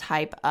have some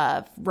type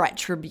of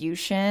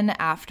retribution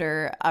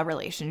after a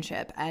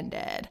relationship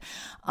ended.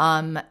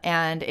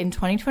 And in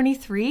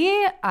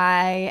 2023,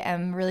 I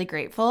am really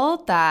grateful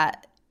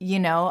that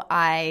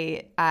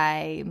I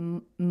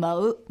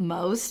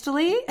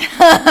mostly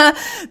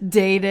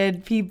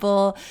dated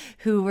people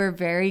who were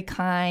very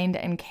kind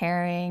and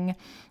caring.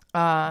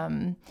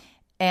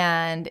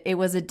 And it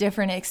was a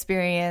different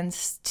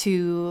experience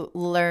to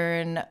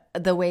learn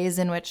the ways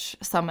in which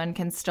someone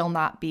can still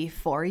not be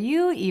for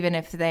you, even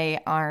if they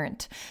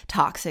aren't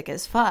toxic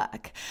as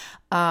fuck.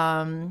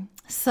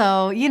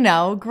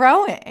 So,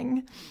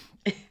 growing.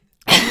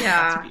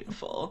 Yeah. That's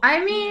beautiful.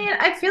 I mean,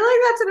 I feel like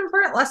that's an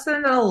important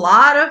lesson that a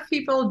lot of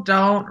people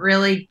don't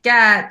really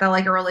get, that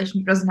like a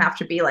relationship doesn't have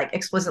to be like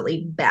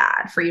explicitly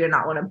bad for you to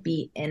not want to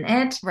be in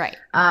it. Right.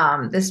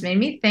 This made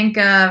me think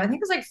of, I think it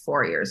was like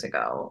 4 years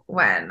ago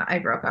when I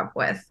broke up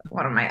with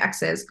one of my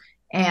exes,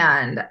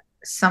 and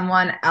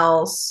someone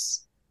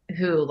else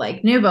who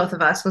like knew both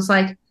of us was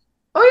like,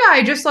 oh yeah,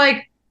 I just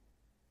like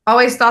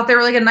always thought they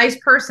were like a nice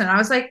person. I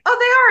was like, oh,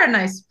 they are a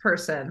nice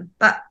person.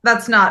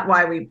 That's not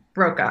why we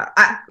broke up.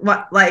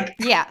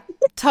 Yeah,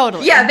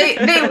 totally. Yeah,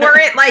 they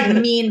weren't like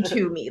mean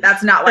to me.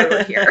 That's not why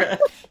we're here.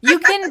 You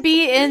can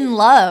be in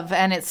love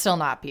and it still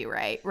not be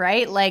right?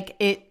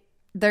 Like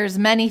there's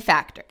many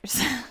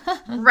factors.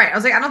 Right. I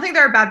was like, I don't think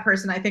they're a bad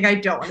person. I think I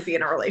don't want to be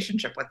in a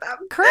relationship with them.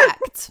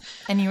 Correct.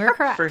 And you were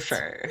correct. For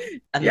sure.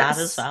 And Yes.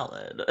 that is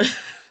valid.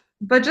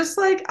 But just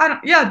like,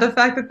 the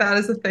fact that that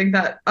is a thing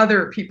that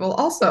other people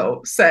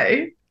also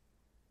say.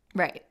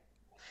 Right.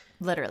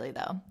 Literally,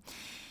 though.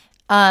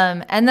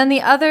 And then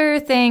the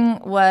other thing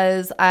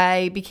was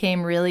I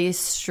became really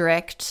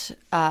strict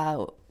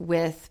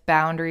with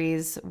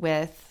boundaries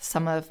with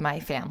some of my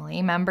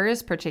family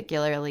members,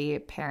 particularly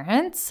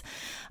parents,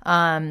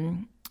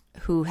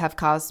 who have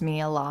caused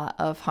me a lot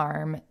of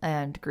harm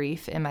and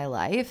grief in my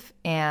life.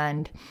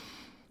 And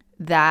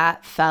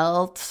that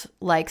felt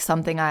like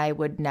something I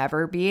would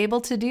never be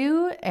able to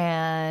do.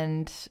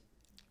 And,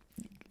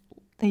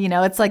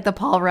 it's like the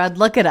Paul Rudd,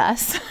 look at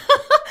us.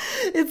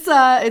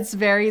 It's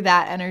very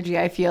that energy.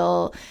 I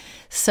feel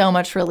so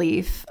much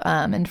relief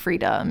and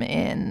freedom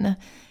in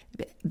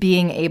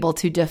being able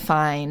to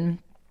define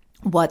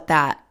what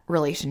that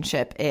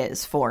relationship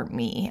is for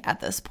me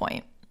at this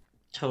point.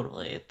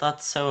 Totally.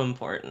 That's so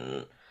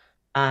important.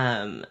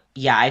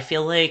 Yeah, I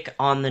feel like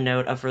on the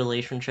note of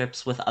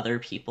relationships with other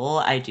people,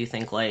 I do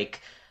think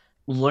like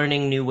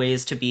learning new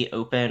ways to be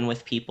open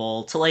with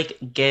people, to like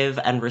give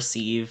and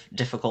receive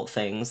difficult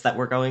things that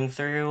we're going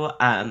through.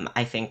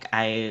 I think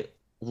I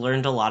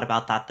learned a lot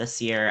about that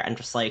this year and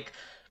just like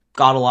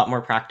got a lot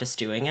more practice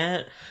doing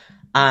it.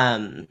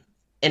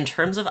 In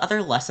terms of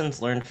other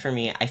lessons learned for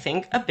me, I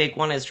think a big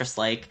one is just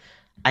like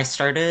I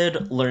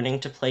started learning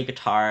to play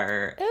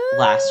guitar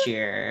last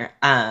year,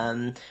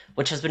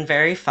 which has been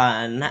very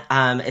fun.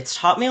 It's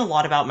taught me a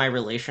lot about my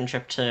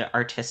relationship to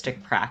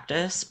artistic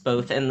practice,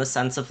 both in the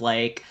sense of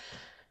like,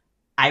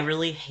 I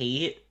really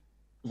hate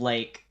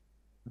like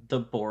the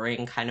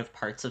boring kind of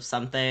parts of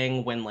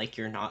something when like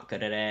you're not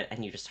good at it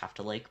and you just have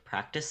to like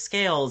practice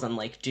scales and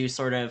like do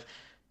sort of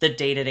the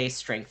day-to-day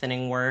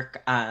strengthening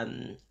work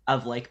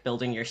of like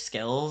building your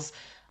skills.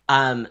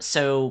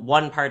 So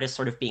one part is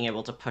sort of being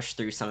able to push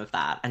through some of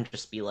that and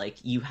just be like,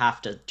 you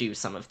have to do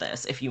some of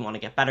this if you want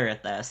to get better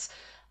at this.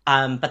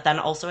 But then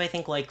also I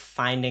think like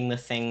finding the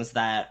things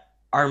that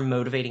are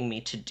motivating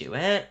me to do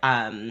it.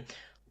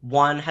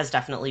 One has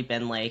definitely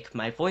been like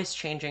my voice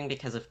changing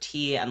because of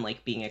tea, and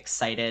like being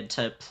excited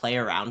to play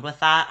around with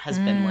that has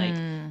been like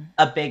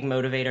a big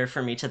motivator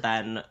for me to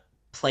then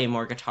play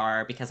more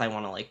guitar because I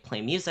want to like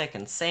play music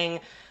and sing.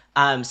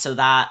 So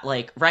that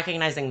like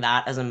recognizing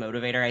that as a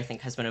motivator, I think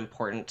has been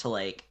important to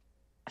like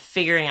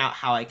figuring out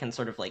how I can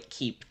sort of like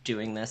keep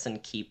doing this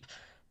and keep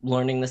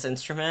learning this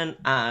instrument.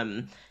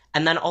 And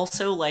then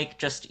also like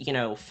just,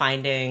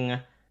 finding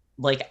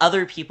like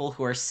other people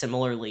who are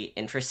similarly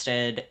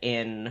interested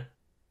in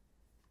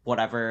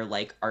whatever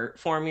like art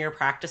form you're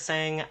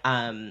practicing.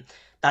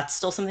 That's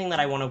still something that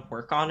I want to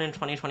work on in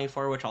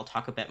 2024, which I'll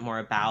talk a bit more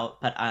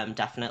about, but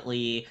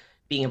definitely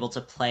being able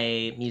to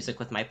play music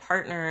with my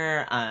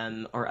partner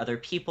or other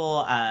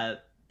people.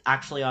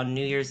 Actually, on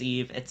New Year's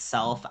Eve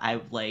itself, I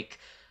like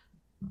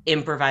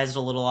improvised a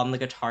little on the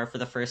guitar for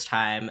the first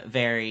time,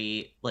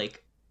 very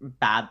like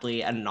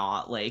badly and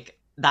not like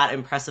that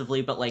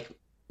impressively, but like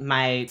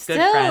my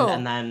good friend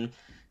and then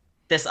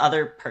this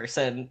other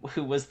person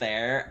who was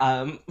there,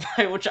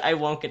 which I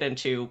won't get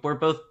into, we're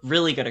both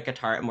really good at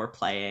guitar and we're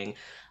playing.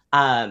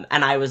 And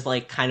I was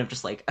like kind of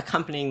just like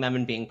accompanying them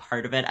and being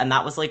part of it. And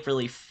that was like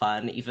really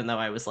fun, even though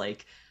I was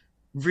like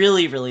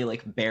really, really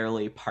like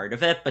barely part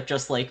of it. But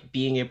just like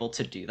being able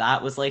to do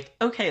that was like,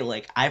 okay,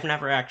 like I've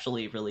never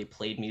actually really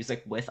played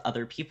music with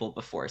other people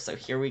before. So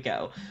here we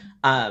go.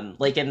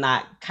 Like in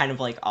that kind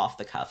of like off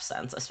the cuff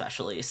sense,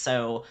 especially.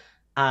 So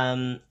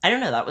I don't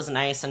know, that was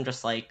nice and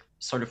just like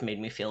sort of made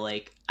me feel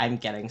like I'm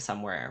getting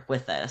somewhere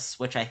with this,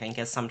 which I think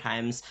is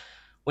sometimes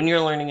when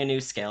you're learning a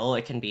new skill,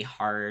 it can be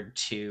hard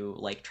to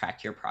like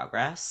track your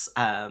progress.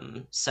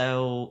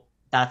 So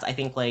that's, I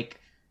think, like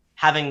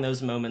having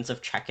those moments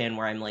of check-in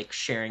where I'm like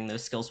sharing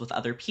those skills with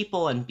other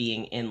people and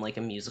being in like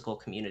a musical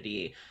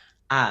community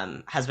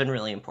has been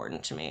really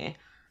important to me.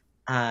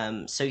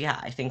 So yeah,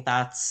 I think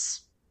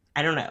that's,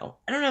 I don't know.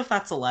 I don't know if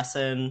that's a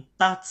lesson.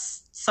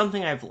 That's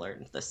something I've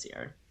learned this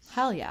year.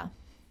 Hell yeah.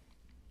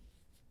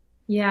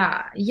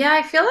 Yeah. Yeah,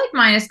 I feel like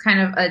mine is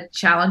kind of a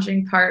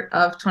challenging part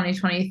of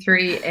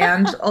 2023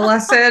 and a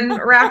lesson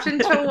wrapped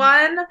into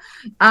one.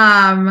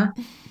 I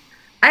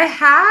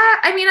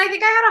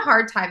think I had a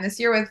hard time this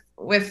year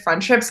with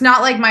friendships,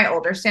 not like my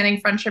older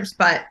standing friendships,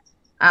 but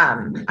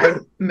I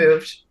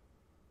moved.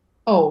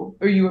 Oh,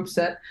 are you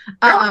upset?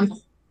 I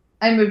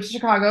moved to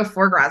Chicago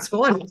for grad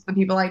school, and most of the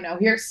people I know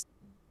here.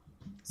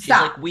 She's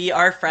like, we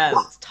are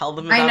friends. Tell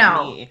them about I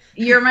know. me.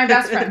 You're my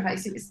best friend,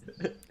 Pisces.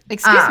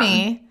 Excuse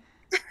me.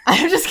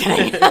 I'm just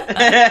kidding.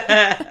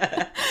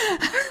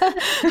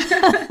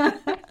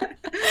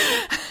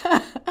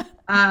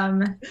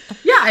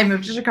 Yeah, I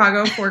moved to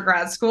Chicago for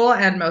grad school,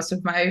 and most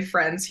of my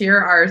friends here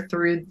are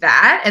through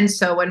that. And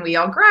so when we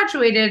all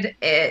graduated,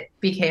 it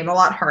became a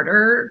lot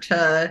harder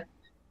to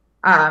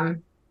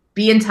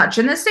be in touch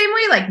in the same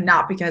way. Like,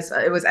 not because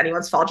it was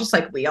anyone's fault, just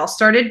like we all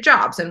started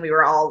jobs and we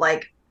were all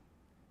like,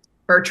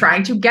 or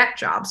trying to get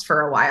jobs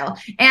for a while.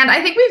 And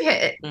I think we've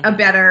hit a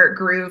better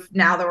groove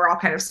now that we're all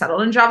kind of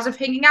settled in jobs of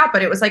hanging out.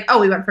 But it was like, oh,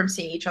 we went from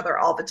seeing each other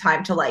all the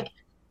time to like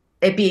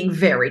it being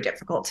very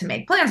difficult to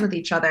make plans with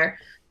each other.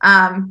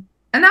 And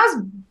that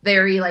was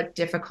very like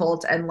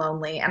difficult and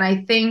lonely. And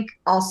I think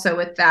also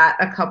with that,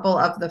 a couple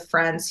of the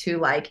friends who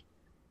like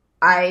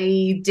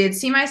I did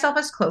see myself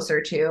as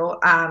closer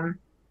to,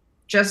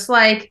 just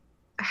like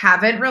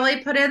haven't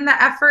really put in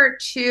the effort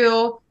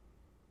to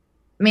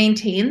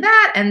maintain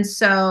that. And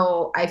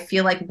so I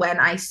feel like when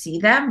I see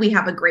them, we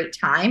have a great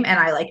time and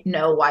I like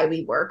know why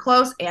we were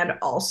close. And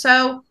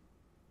also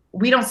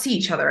we don't see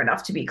each other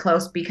enough to be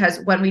close, because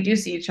when we do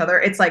see each other,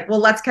 it's like, well,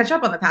 let's catch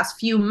up on the past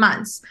few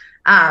months.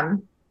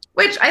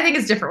 Which I think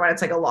is different when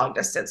it's like a long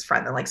distance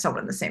friend than like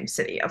someone in the same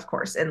city, of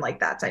course, in like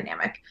that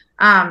dynamic.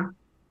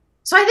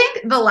 So I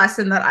think the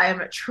lesson that I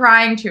am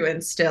trying to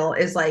instill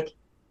is like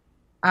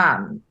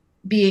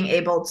being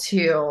able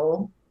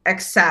to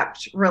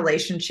accept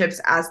relationships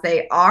as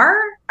they are.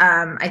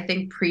 I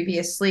think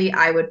previously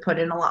I would put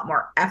in a lot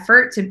more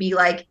effort to be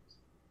like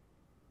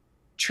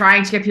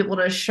trying to get people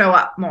to show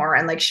up more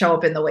and like show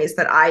up in the ways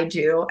that I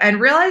do, and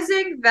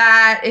realizing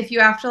that if you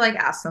have to like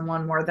ask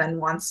someone more than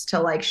once to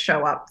like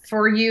show up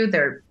for you,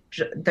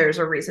 there's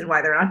a reason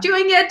why they're not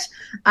doing it.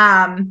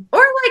 Or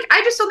like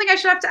I just don't think I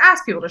should have to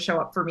ask people to show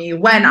up for me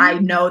when I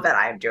know that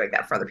I'm doing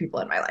that for other people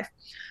in my life.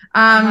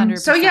 100%.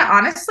 So yeah,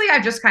 honestly,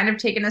 I've just kind of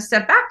taken a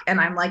step back,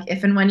 and I'm like,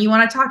 if and when you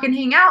want to talk and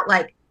hang out,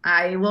 like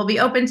I will be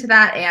open to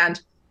that.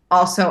 And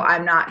also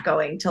I'm not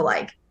going to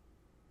like,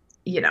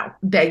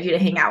 beg you to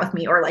hang out with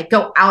me or like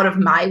go out of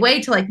my way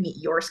to like meet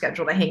your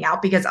schedule to hang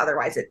out, because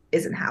otherwise it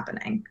isn't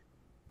happening.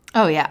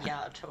 Oh yeah.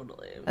 Yeah,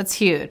 totally. That's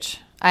huge.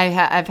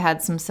 I've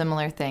had some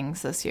similar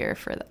things this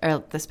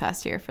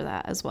past year for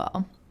that as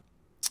well.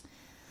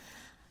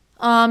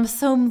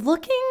 So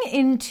looking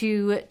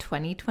into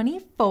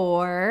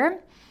 2024,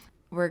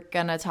 we're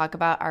going to talk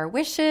about our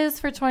wishes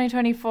for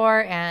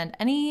 2024 and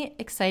any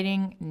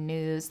exciting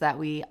news that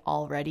we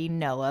already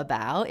know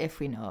about, if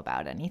we know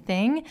about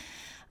anything.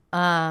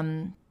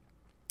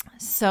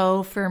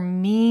 So for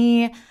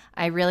me,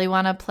 I really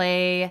want to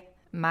play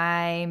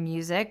my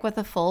music with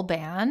a full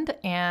band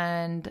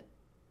and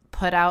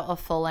put out a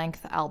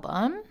full-length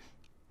album,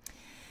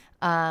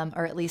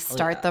 or at least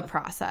start the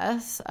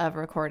process of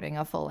recording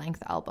a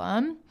full-length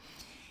album.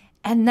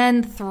 And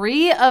then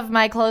 3 of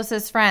my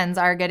closest friends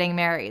are getting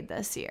married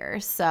this year.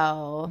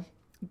 So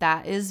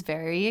that is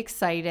very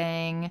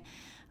exciting.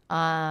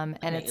 And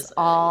Amazing. It's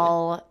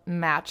all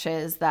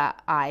matches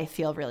that I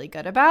feel really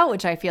good about,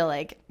 which I feel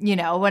like,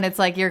 when it's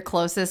like your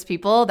closest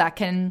people, it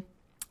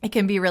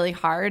can be really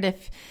hard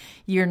if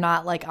you're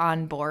not like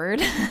on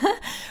board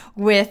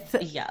with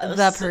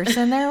the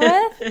person they're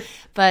with.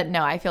 But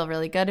no, I feel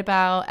really good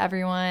about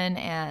everyone.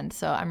 And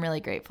so I'm really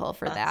grateful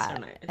for that.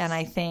 So nice. And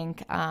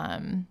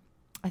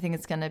I think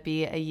it's going to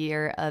be a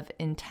year of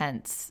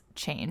intense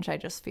change. I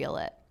just feel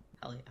it.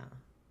 Hell yeah.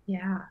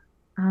 Yeah.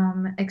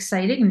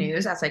 Exciting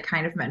news. As I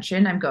kind of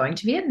mentioned, I'm going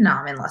to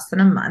Vietnam in less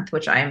than a month,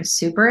 which I am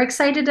super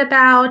excited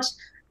about.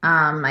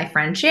 My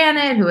friend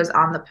Janet, who was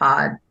on the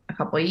pod a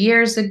couple of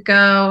years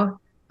ago,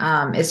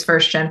 is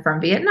first gen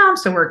from Vietnam.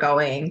 So we're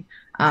going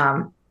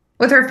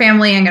with her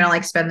family and going to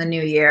like spend the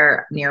new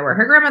year near where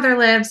her grandmother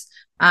lives.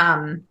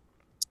 And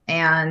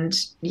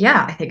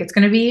yeah, I think it's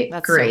going to be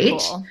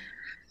great. So cool.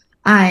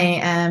 I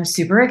am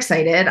super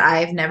excited.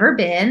 I've never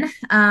been.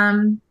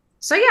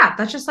 So yeah,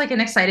 that's just like an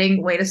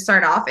exciting way to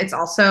start off. It's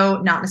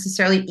also not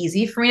necessarily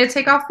easy for me to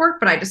take off work,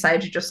 but I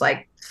decided to just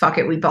like, fuck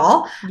it, we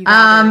ball. And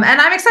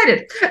I'm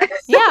excited.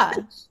 Yeah.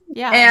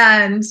 Yeah.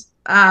 And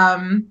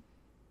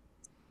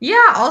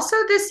Yeah, also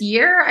this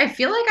year, I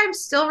feel like I'm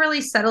still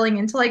really settling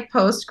into like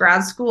post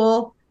grad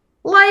school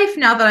life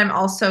now that I'm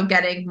also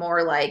getting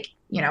more like,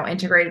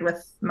 integrated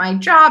with my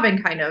job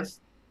and kind of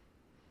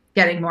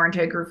getting more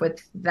into a group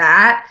with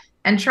that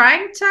and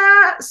trying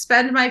to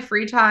spend my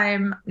free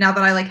time now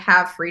that I like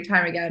have free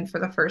time again for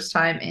the first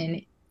time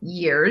in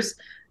years.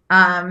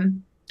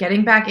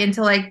 Getting back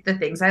into like the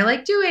things I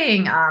like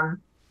doing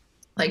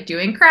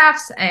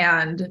crafts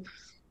and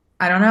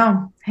I don't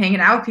know, hanging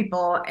out with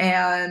people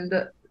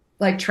and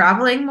like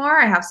traveling more.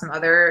 I have some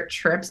other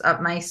trips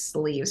up my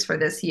sleeves for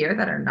this year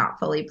that are not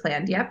fully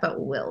planned yet, but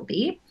will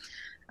be.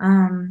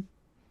 Um,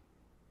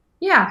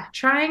 yeah,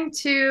 trying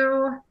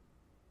to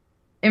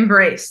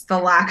embrace the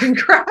lack of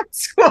grad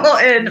school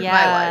in my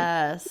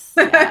Yes. life,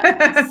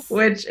 Yes.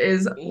 which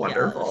is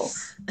wonderful.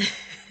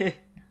 Yes.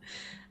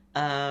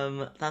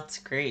 That's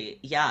great.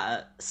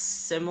 Yeah,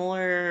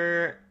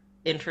 similar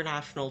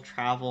international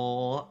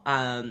travel.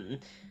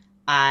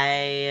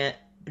 I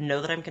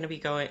know that I'm going to be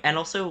going, and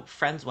also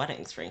friends'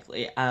 weddings,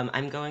 frankly.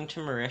 I'm going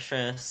to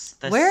Mauritius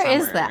this Where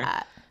is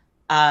summer.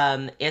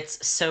 that?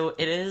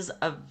 It is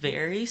a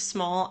very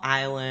small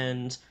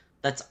island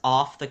that's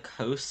off the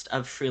coast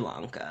of Sri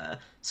Lanka.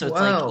 So it's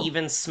like Whoa.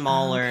 even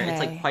smaller. It's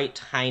like Okay. quite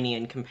tiny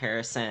in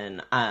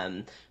comparison.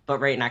 But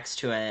right next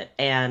to it,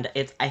 and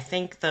I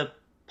think the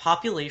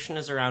population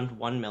is around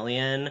 1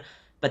 million,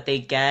 but they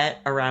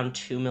get around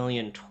 2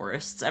 million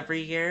tourists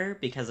every year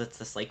because it's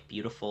this like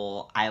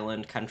beautiful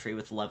island country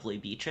with lovely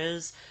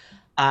beaches.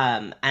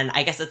 And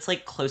I guess it's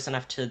like close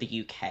enough to the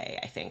UK,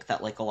 I think,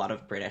 that like a lot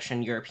of British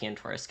and European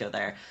tourists go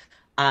there.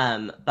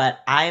 But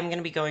I am going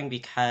to be going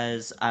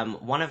because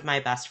one of my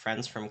best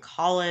friends from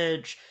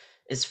college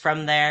is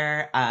from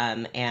there,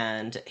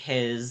 and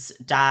his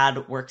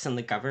dad works in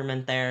the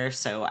government there.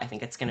 So I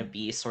think it's going to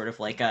be sort of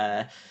like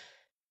I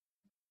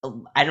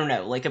don't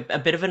know, like a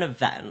bit of an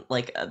event.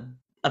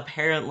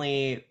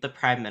 Apparently, the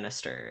prime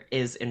minister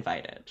is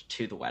invited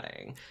to the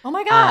wedding Oh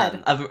my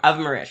God. of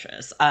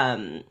Mauritius.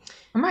 Oh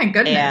my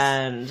goodness.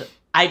 And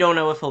I don't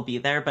know if he'll be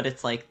there, but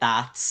it's like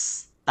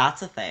that's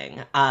a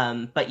thing.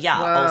 But yeah,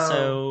 Whoa.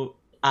 also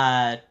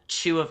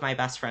two of my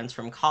best friends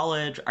from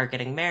college are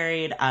getting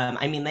married.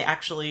 I mean, they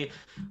actually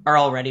are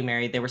already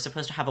married. They were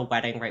supposed to have a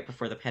wedding right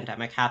before the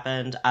pandemic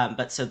happened.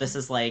 But so this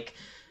is like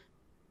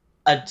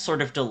a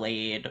sort of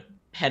delayed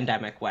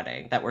pandemic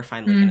wedding that we're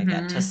finally going to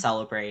get to Mm-hmm.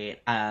 celebrate.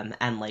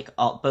 And like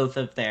both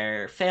of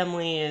their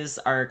families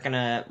are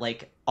gonna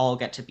like all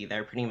get to be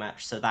there pretty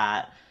much, so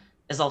that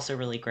is also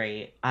really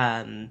great.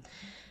 And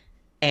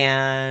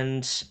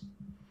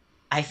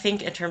I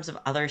think in terms of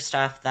other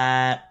stuff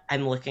that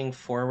I'm looking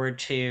forward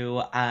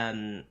to,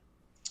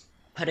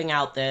 putting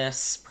out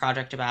this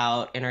project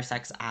about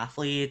intersex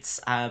athletes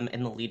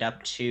in the lead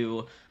up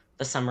to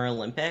the Summer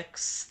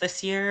Olympics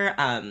this year.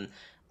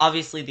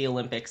 Obviously, the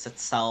Olympics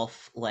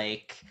itself,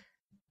 like,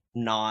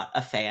 not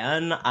a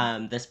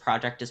fan. This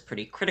project is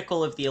pretty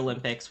critical of the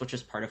Olympics, which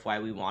is part of why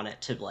we want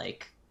it to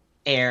like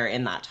air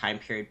in that time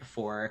period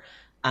before,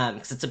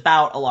 because it's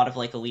about a lot of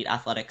like elite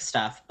athletic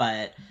stuff,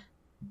 but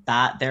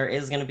that there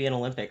is going to be an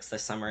Olympics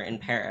this summer in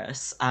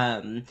Paris.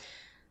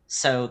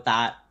 So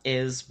that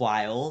is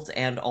wild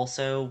and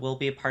also will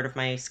be a part of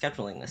my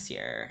scheduling this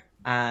year.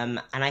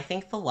 And I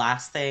think the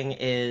last thing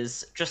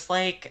is just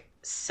like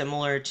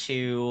similar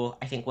to,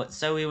 I think, what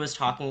Zoe was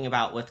talking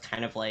about with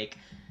kind of like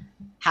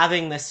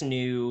having this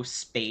new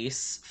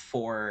space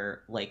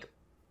for like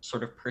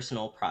sort of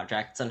personal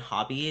projects and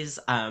hobbies.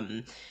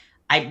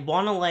 I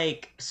want to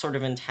like sort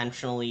of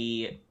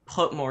intentionally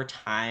put more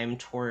time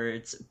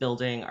towards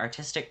building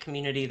artistic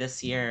community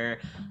this year.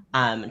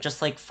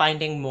 Just like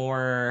finding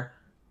more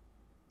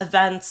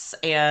events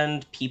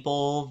and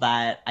people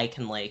that I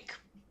can like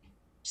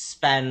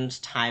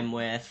spend time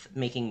with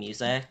making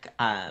music,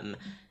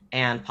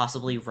 and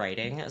possibly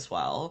writing as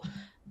well.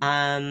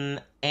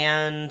 And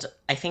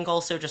I think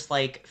also just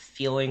like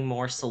feeling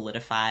more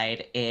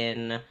solidified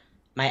in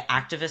my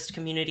activist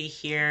community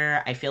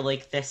here. I feel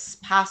like this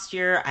past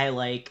year I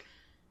like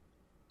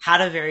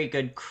had a very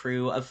good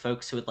crew of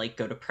folks who would like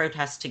go to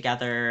protest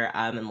together,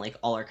 and like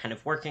all are kind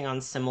of working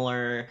on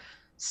similar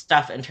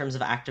stuff in terms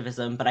of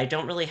activism, but I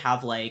don't really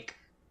have like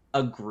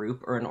a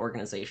group or an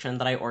organization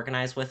that I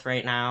organize with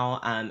right now.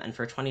 And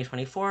for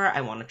 2024,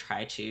 I want to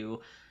try to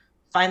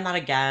find that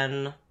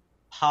again,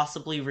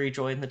 possibly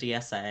rejoin the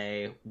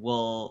DSA.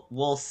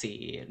 We'll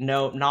see.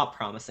 No, not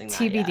promising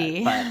that yet,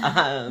 TBD. but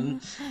A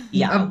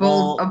yeah,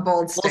 bold, a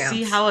bold we'll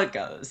see stance. how it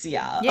goes.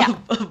 Yeah, Yeah.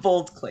 a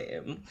bold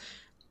claim.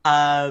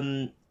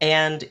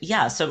 And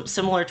yeah, so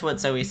similar to what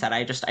Zoe said,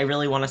 I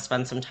really want to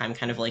spend some time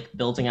kind of like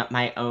building up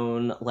my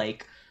own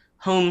like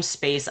home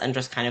space and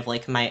just kind of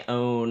like my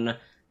own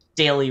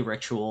daily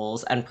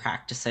rituals and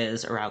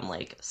practices around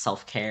like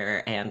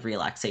self-care and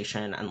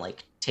relaxation and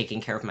like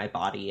taking care of my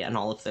body and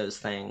all of those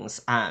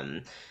things.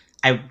 I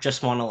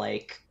just want to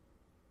like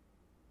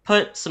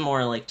put some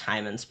more like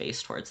time and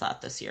space towards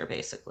that this year,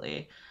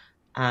 basically.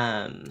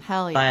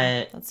 Hell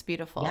yeah. But That's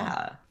beautiful.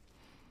 yeah,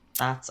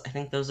 I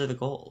think those are the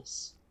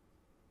goals.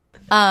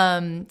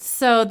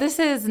 So this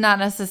is not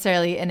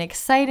necessarily an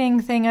exciting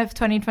thing of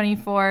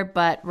 2024,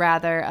 but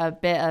rather a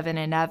bit of an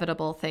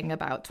inevitable thing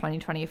about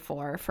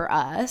 2024 for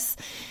us,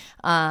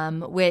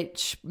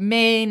 which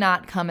may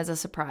not come as a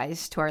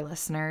surprise to our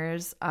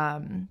listeners.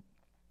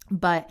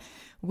 But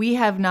we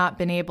have not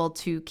been able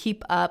to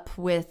keep up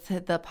with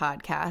the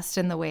podcast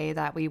in the way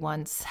that we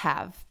once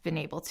have been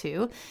able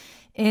to.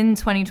 In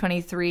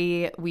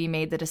 2023, we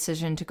made the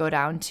decision to go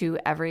down to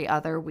every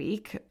other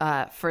week.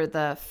 For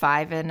the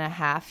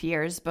 5.5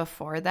 years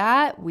before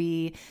that,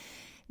 we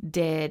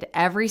did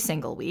every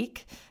single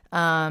week.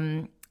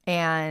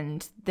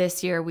 And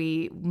this year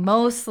we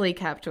mostly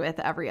kept with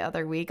every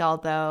other week,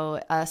 although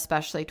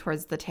especially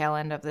towards the tail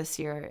end of this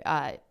year,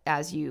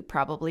 as you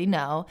probably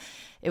know,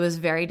 it was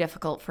very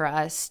difficult for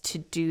us to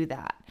do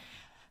that.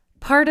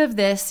 Part of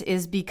this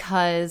is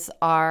because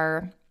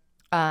our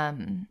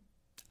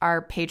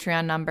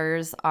Patreon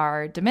numbers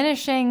are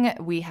diminishing.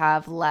 We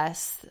have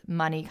less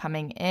money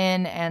coming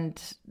in,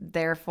 and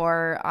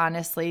therefore,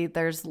 honestly,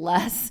 there's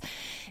less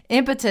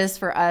impetus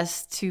for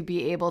us to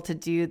be able to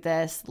do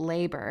this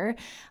labor.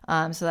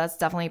 So that's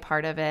definitely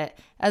part of it,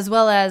 as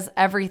well as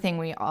everything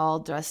we all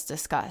just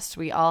discussed.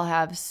 We all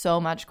have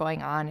so much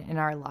going on in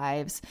our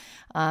lives,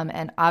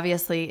 and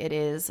obviously it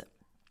is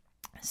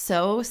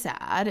so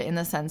sad in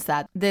the sense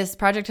that this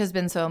project has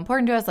been so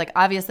important to us. Like,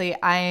 obviously,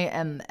 I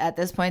am at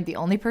this point the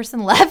only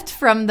person left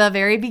from the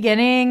very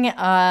beginning,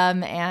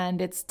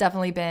 and it's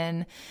definitely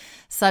been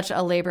such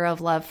a labor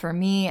of love for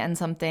me and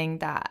something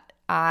that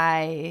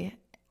I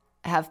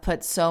have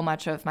put so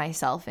much of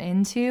myself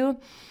into.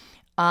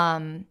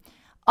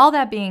 All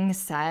that being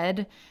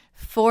said,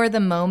 for the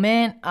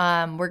moment,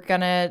 we're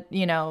gonna,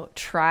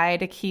 try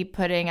to keep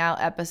putting out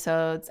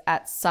episodes.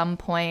 At some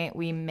point,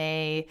 we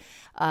may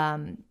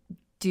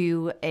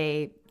do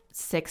a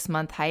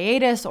 6-month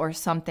hiatus or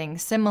something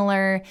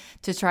similar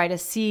to try to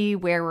see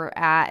where we're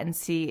at and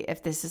see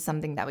if this is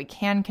something that we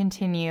can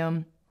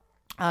continue,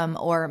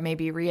 or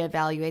maybe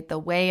reevaluate the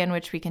way in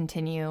which we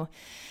continue.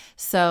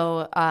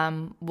 So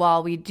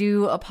while we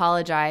do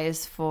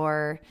apologize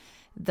for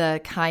the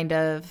kind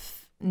of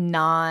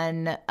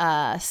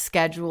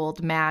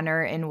non-scheduled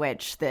manner in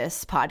which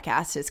this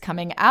podcast is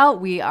coming out,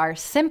 we are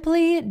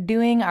simply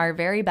doing our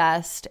very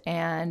best.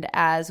 And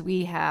as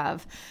we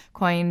have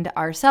coined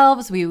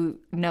ourselves, we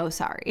know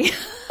sorry.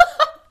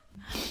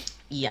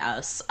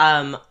 Yes.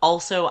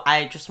 Also,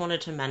 I just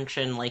wanted to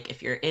mention, like,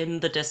 if you're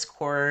in the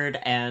Discord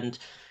and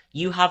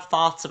you have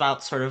thoughts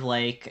about sort of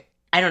like,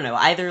 I don't know,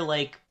 either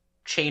like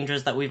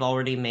changes that we've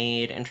already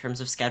made in terms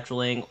of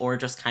scheduling, or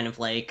just kind of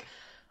like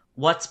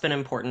what's been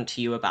important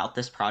to you about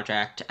this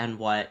project and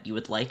what you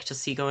would like to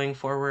see going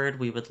forward,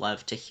 we would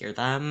love to hear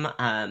them.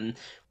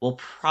 We'll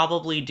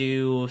probably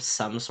do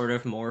some sort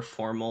of more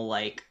formal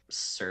like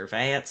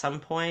survey at some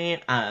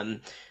point.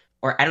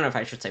 Or I don't know if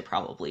I should say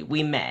probably.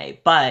 We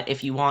may. But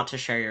if you want to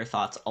share your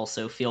thoughts,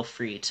 also feel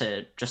free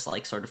to just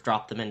like sort of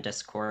drop them in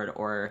Discord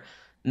or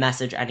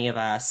message any of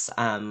us.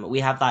 We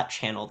have that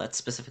channel that's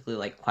specifically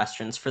like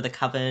questions for the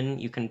Coven.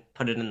 You can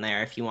put it in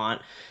there if you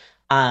want.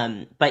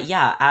 But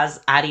yeah,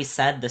 as Addie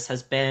said, this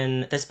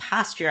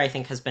past year, I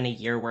think, has been a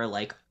year where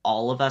like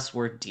all of us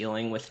were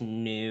dealing with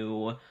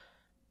new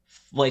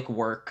like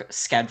work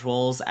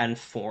schedules and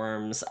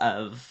forms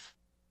of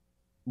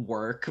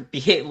work,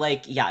 be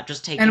like, yeah,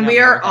 just taking and we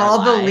are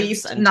all the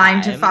least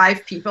 9 to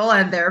 5 people,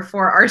 and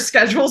therefore our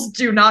schedules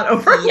do not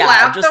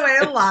overlap the way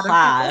a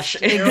lot of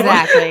people do.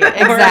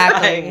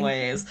 Exactly.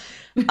 Ways.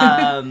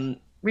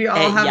 We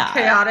all have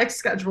chaotic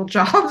schedule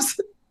jobs.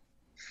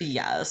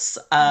 Yes.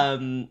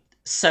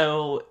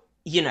 So,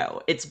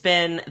 it's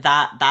been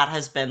that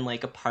has been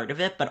like a part of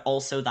it, but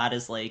also that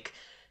is like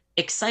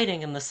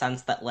exciting in the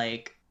sense that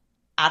like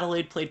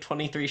Adelaide played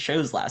 23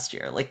 shows last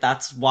year. Like,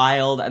 that's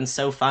wild and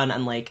so fun.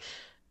 And like,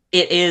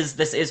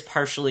 this is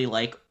partially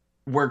like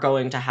we're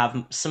going to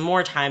have some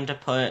more time to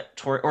put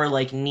toward, or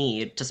like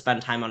need to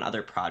spend time on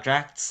other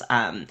projects.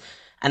 And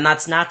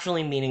that's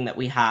naturally meaning that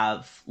we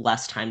have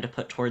less time to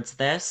put towards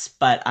this.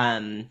 But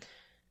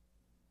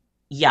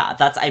yeah,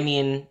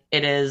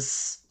 it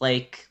is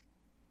like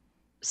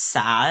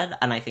sad,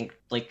 and I think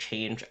like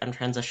change and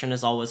transition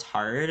is always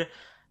hard.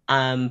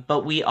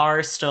 But we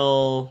are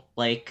still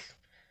like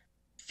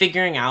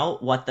figuring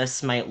out what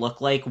this might look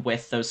like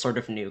with those sort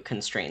of new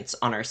constraints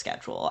on our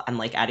schedule. And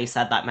like Addie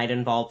said, that might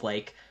involve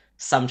like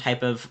some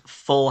type of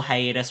full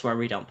hiatus where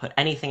we don't put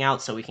anything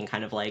out so we can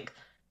kind of like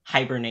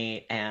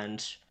hibernate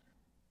and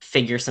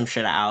figure some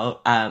shit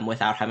out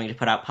without having to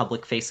put out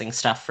public facing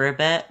stuff for a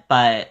bit.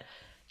 But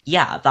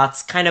yeah,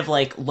 that's kind of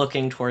like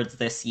looking towards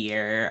this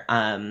year.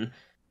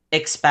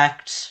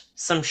 Expect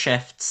some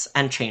shifts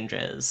and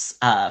changes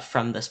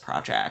from this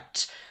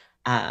project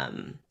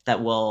that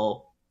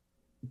will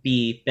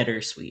be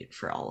bittersweet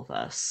for all of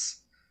us.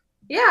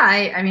 Yeah,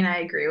 I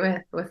agree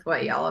with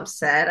what y'all have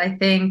said. I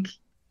think,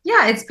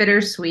 yeah, it's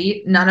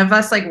bittersweet. None of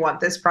us like want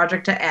this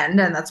project to end,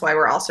 and that's why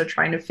we're also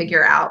trying to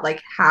figure out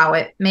like how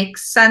it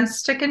makes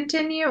sense to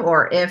continue,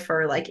 or if,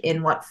 or like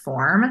in what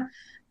form.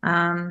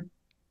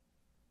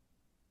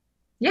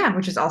 Yeah,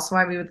 which is also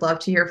why we would love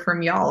to hear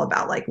from y'all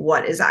about like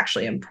what is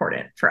actually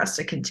important for us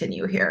to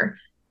continue here.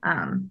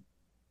 Um,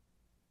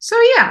 so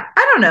yeah,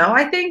 I don't know.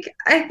 I think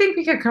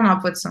we could come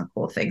up with some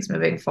cool things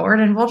moving forward,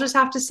 and we'll just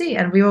have to see.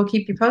 And we will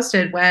keep you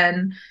posted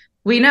when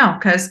we know,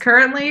 because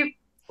currently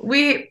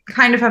we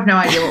kind of have no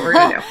idea what we're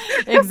gonna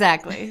do.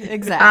 Exactly.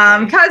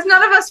 Exactly. Because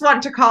none of us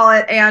want to call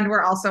it, and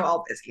we're also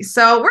all busy.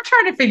 So we're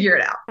trying to figure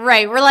it out.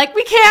 Right. We're like,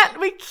 we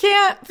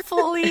can't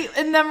fully,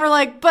 and then we're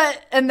like,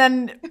 but, and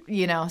then,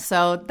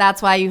 so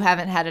that's why you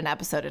haven't had an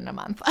episode in a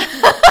month.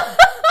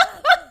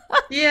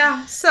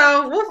 Yeah.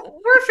 So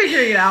we're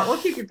figuring it out. We'll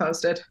keep you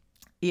posted.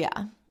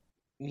 Yeah.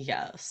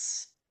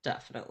 Yes,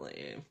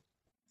 definitely.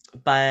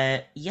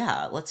 But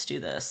yeah, let's do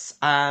this.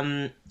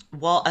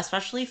 Well,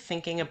 especially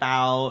thinking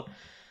about,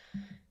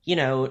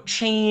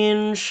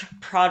 change,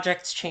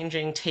 projects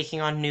changing,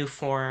 taking on new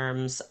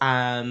forms.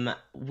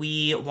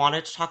 We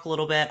wanted to talk a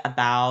little bit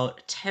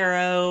about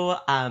tarot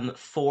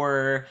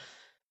for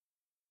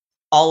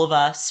all of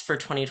us for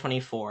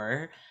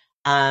 2024.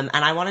 And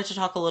I wanted to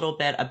talk a little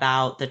bit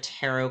about the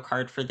tarot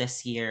card for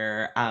this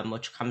year,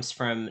 which comes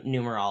from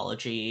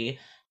numerology.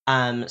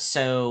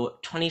 So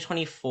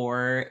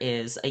 2024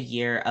 is a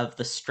year of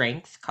the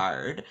Strength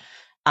card.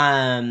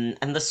 And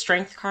the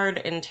Strength card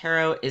in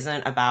tarot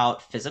isn't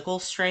about physical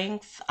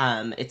strength.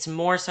 It's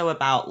more so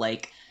about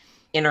like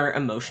inner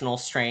emotional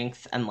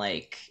strength and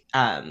like,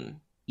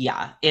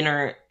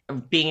 inner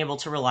being able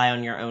to rely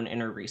on your own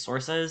inner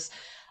resources.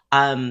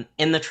 In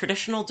the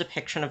traditional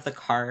depiction of the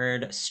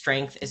card,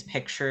 strength is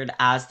pictured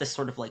as this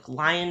sort of like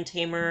lion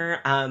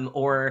tamer,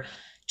 or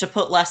to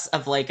put less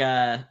of like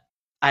a,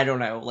 I don't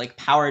know, like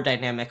power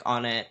dynamic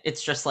on it.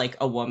 It's just like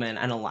a woman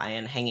and a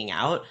lion hanging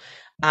out.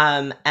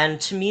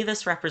 And to me,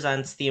 this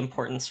represents the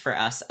importance for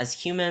us as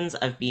humans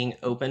of being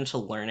open to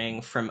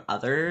learning from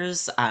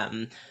others,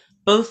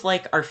 both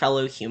like our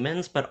fellow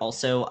humans, but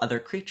also other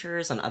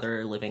creatures and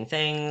other living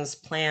things,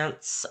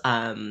 plants,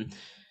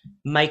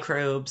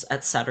 microbes,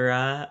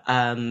 etc.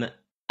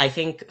 I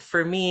think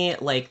for me,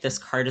 like this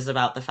card is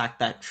about the fact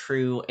that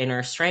true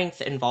inner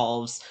strength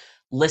involves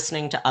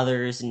listening to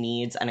others'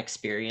 needs and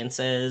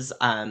experiences,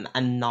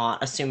 and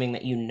not assuming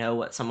that you know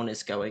what someone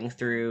is going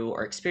through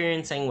or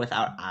experiencing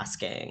without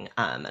asking,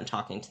 and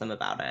talking to them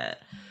about it.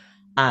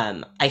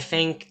 I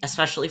think,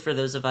 especially for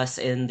those of us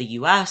in the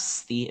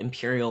US, the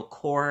imperial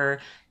core,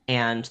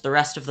 and the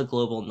rest of the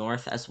global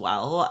north as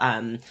well,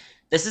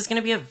 this is going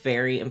to be a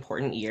very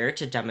important year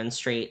to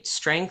demonstrate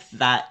strength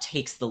that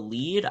takes the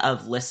lead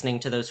of listening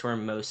to those who are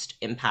most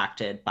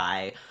impacted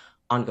by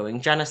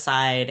ongoing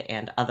genocide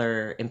and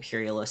other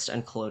imperialist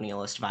and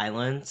colonialist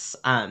violence.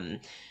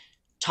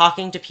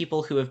 Talking to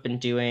people who have been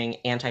doing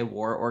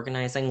anti-war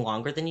organizing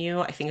longer than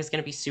you, I think is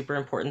going to be super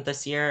important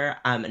this year.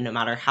 And no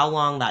matter how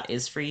long that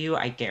is for you,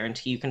 I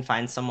guarantee you can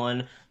find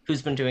someone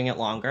who's been doing it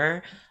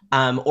longer,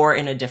 or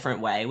in a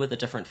different way with a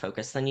different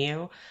focus than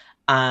you.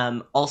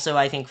 Also,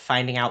 I think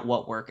finding out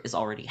what work is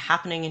already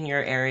happening in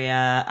your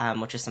area,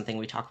 which is something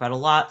we talk about a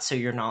lot, so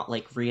you're not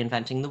like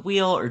reinventing the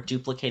wheel or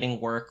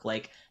duplicating work,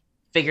 like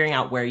figuring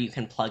out where you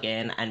can plug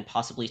in and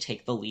possibly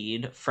take the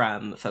lead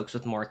from folks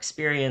with more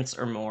experience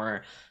or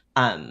more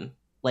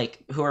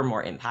like who are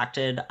more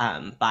impacted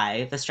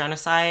by this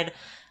genocide,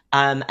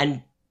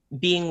 and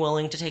being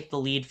willing to take the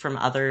lead from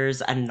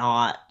others and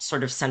not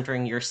sort of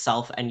centering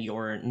yourself and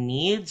your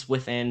needs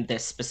within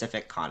this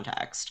specific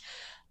context.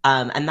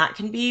 And that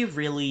can be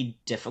really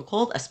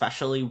difficult,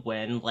 especially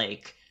when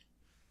like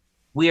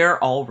we are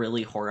all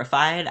really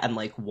horrified and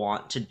like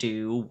want to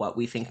do what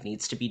we think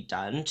needs to be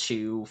done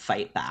to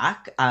fight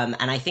back. And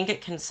I think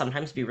it can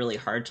sometimes be really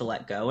hard to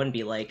let go and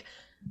be like,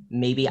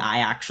 maybe I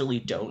actually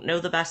don't know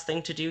the best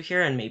thing to do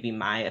here, and maybe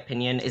my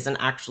opinion isn't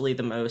actually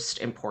the most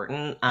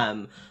important.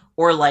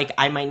 Or like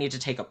I might need to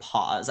take a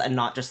pause and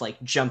not just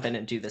like jump in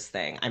and do this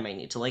thing. I might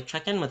need to like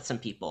check in with some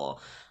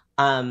people.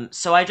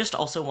 So I just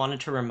also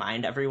wanted to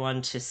remind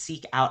everyone to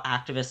seek out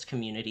activist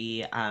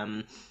community,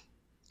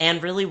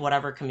 and really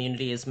whatever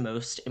community is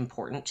most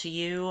important to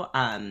you,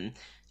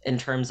 in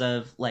terms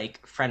of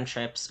like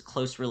friendships,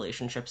 close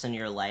relationships in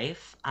your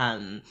life.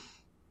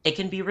 It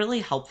can be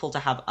really helpful to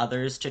have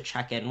others to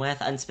check in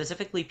with, and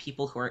specifically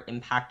people who are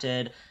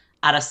impacted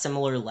at a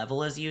similar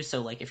level as you.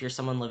 So like if you're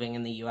someone living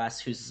in the US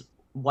who's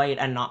white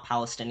and not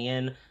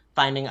Palestinian,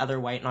 finding other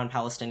white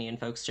non-Palestinian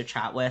folks to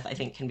chat with, I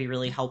think can be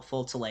really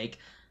helpful to like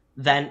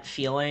vent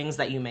feelings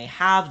that you may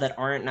have that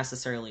aren't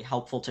necessarily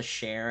helpful to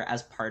share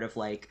as part of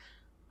like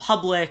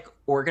public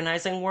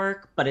organizing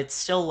work, but it's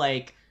still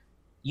like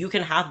you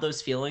can have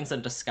those feelings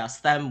and discuss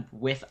them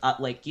with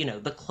like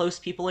the close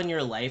people in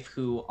your life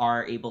who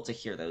are able to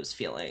hear those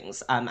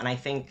feelings, and I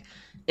think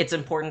it's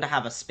important to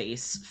have a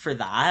space for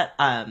that,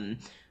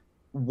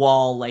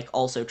 while like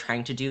also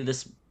trying to do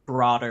this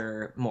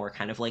broader, more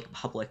kind of like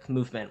public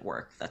movement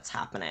work that's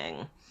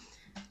happening.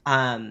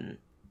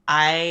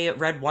 I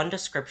read one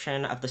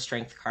description of the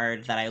Strength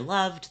card that I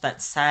loved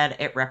that said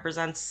it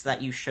represents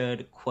that you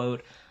should,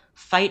 quote,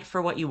 fight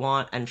for what you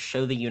want and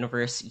show the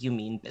universe you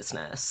mean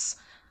business.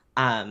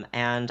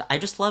 And I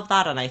just love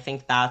that. And I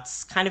think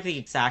that's kind of the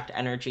exact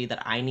energy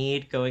that I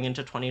need going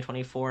into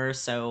 2024.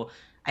 So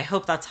I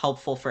hope that's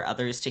helpful for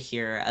others to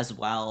hear as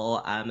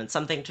well. And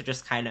something to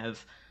just kind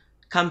of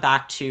come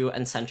back to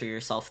and center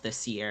yourself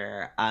this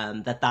year.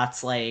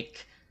 That's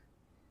like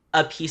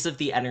a piece of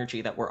the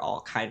energy that we're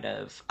all kind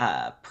of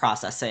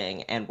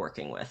processing and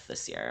working with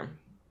this year.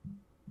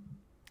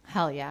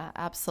 Hell yeah,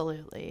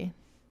 absolutely.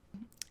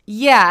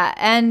 Yeah,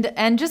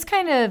 and just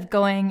kind of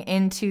going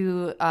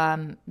into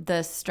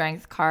the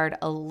strength card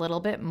a little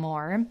bit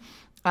more.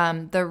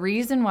 The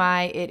reason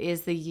why it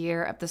is the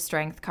year of the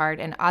strength card,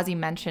 and Ozzy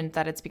mentioned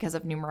that it's because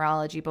of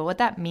numerology, but what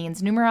that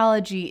means,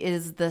 numerology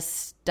is the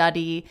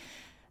study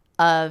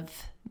of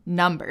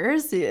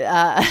numbers,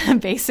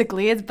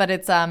 basically, but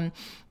it's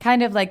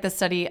kind of like the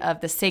study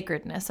of the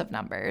sacredness of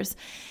numbers.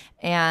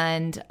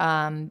 And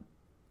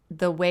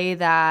the way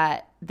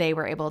that they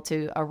were able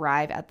to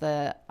arrive at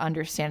the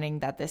understanding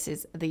that this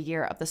is the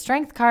year of the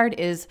strength card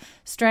is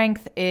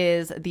strength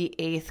is the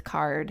 8th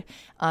card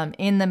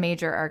in the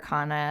major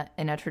arcana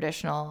in a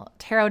traditional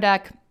tarot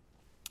deck.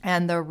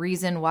 And the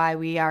reason why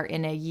we are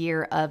in a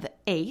year of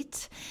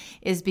 8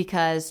 is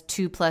because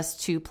 2 +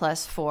 2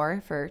 +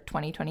 4 for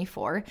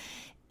 2024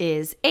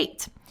 is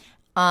 8.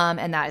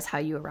 And that is how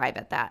you arrive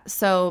at that.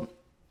 So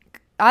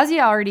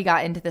Ozzy already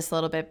got into this a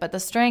little bit, but the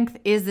strength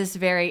is this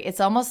it's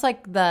almost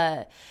like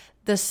the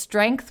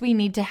strength we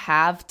need to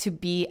have to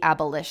be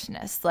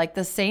abolitionists, like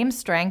the same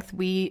strength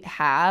we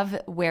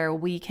have where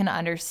we can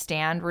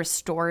understand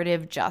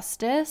restorative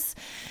justice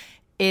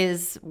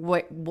is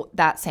what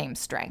that same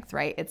strength,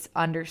 right? It's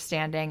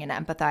understanding and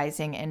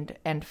empathizing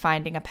and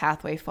finding a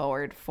pathway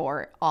forward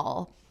for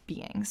all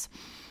beings.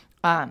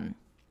 And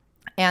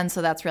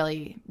so that's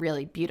really,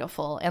 really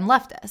beautiful and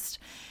leftist.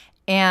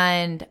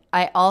 And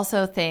I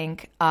also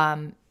think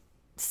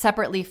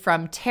separately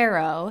from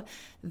tarot,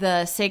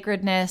 the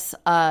sacredness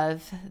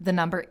of the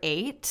number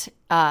 8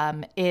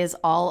 is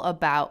all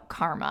about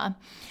karma.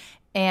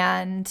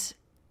 And,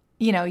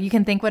 you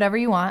can think whatever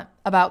you want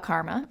about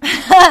karma.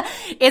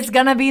 It's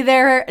going to be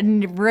there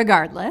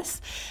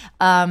regardless.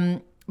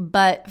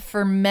 But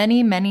for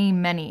many, many,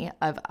 many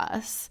of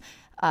us,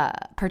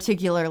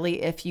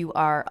 particularly if you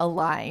are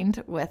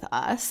aligned with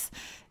us,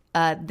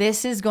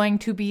 this is going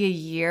to be a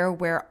year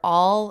where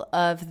all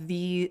of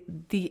the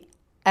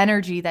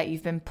energy that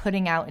you've been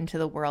putting out into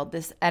the world,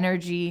 this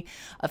energy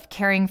of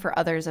caring for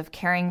others, of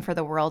caring for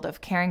the world, of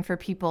caring for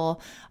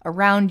people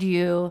around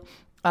you,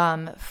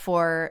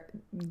 for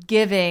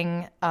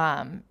giving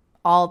in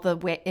all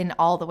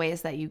the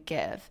ways that you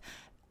give,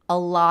 a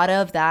lot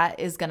of that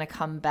is going to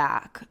come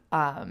back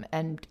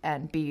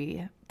and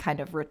be kind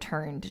of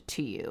returned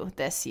to you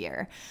this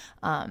year.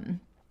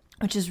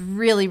 Which is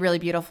really, really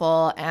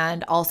beautiful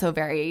and also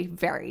very,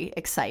 very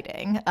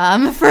exciting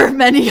for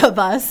many of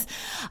us.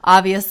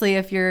 Obviously,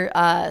 if you're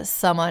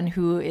someone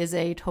who is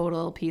a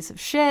total piece of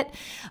shit,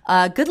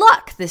 good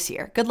luck this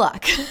year. Good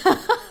luck.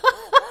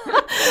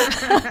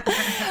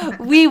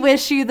 We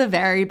wish you the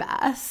very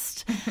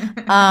best.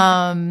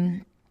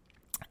 I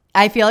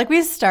feel like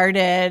we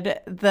started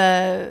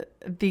the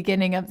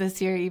beginning of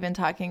this year even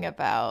talking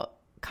about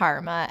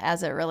karma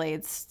as it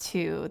relates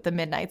to the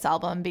Midnights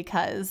album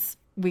because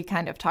we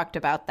kind of talked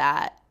about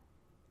that.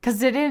 Because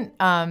didn't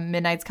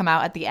Midnights come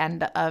out at the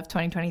end of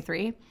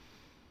 2023?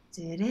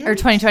 Did it? Or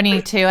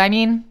 2022, I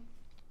mean.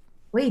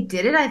 Wait,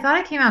 did it? I thought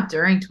it came out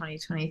during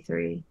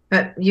 2023.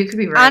 But you could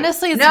be right.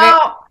 Honestly, it's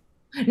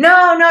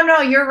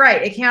No, you're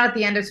right. It came out at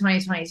the end of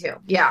 2022.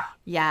 Yeah.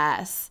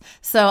 Yes.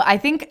 So I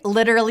think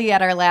literally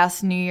at our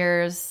last New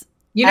Year's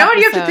You know what?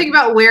 You have to think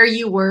about where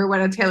you were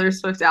when a Taylor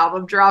Swift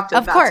album dropped, and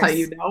of that's course. How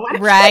you know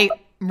it.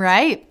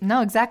 Right.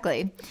 No,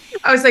 exactly.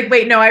 I was like,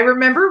 wait, no, I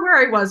remember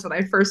where I was when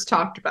I first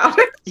talked about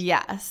it.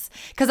 Yes.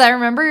 Because I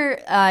remember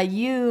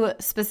you,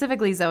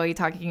 specifically Zoe,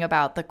 talking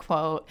about the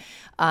quote,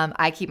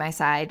 I keep my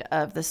side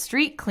of the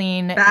street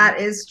clean. That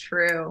is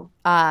true.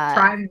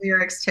 Prime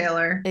lyrics,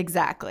 Taylor.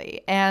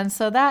 Exactly. And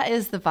so that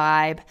is the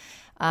vibe.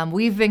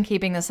 We've been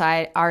keeping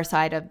our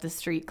side of the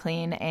street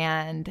clean,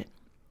 and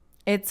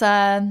it's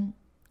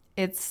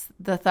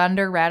the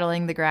thunder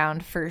rattling the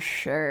ground for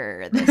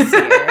sure this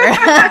year.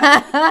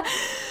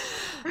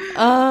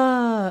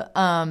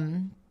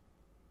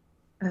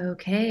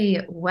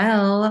 Okay,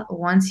 well,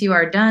 once you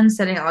are done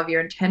setting all of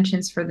your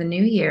intentions for the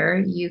new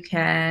year, you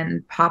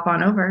can pop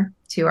on over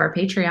to our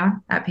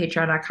Patreon at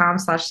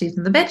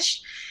patreon.com/seasonthebitch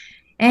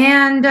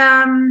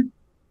and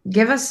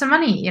give us some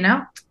money.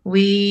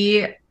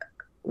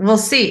 We'll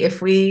see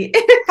if we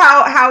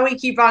how we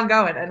keep on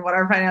going and what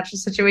our financial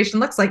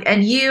situation looks like,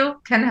 and you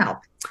can help.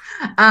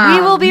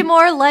 We will be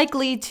more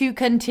likely to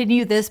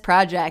continue this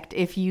project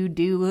if you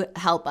do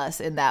help us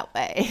in that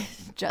way.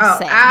 Just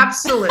saying.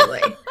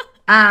 Absolutely.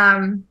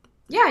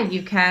 Yeah,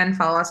 you can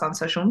follow us on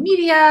social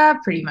media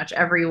pretty much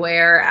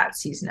everywhere at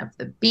Season of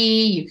the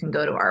Bee. You can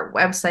go to our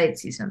website,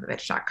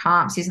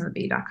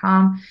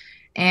 seasonofthebitch.com,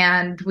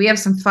 and we have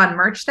some fun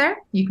merch there.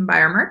 You can buy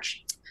our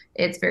merch.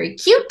 It's very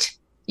cute.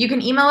 You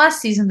can email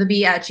us,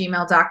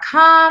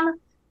 seasonofthebee@gmail.com.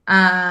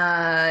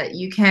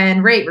 You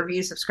can rate,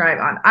 review, subscribe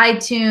on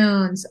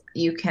iTunes.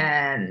 You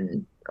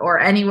can, or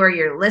anywhere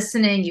you're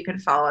listening. You can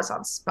follow us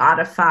on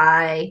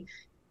Spotify. You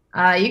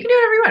can do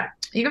whatever you want.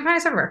 You can find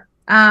us everywhere.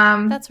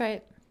 That's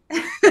right.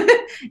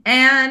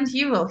 And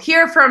you will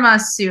hear from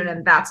us soon,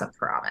 and that's a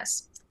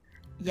promise.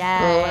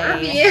 Yay.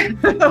 Love you.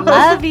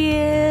 Love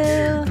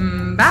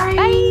you. Bye.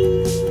 Bye.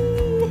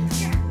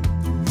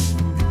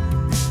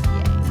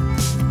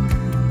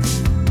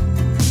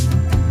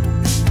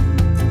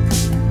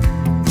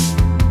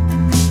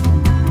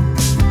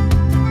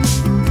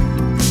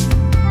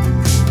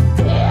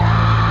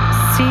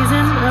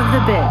 Season of the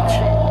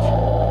Bitch.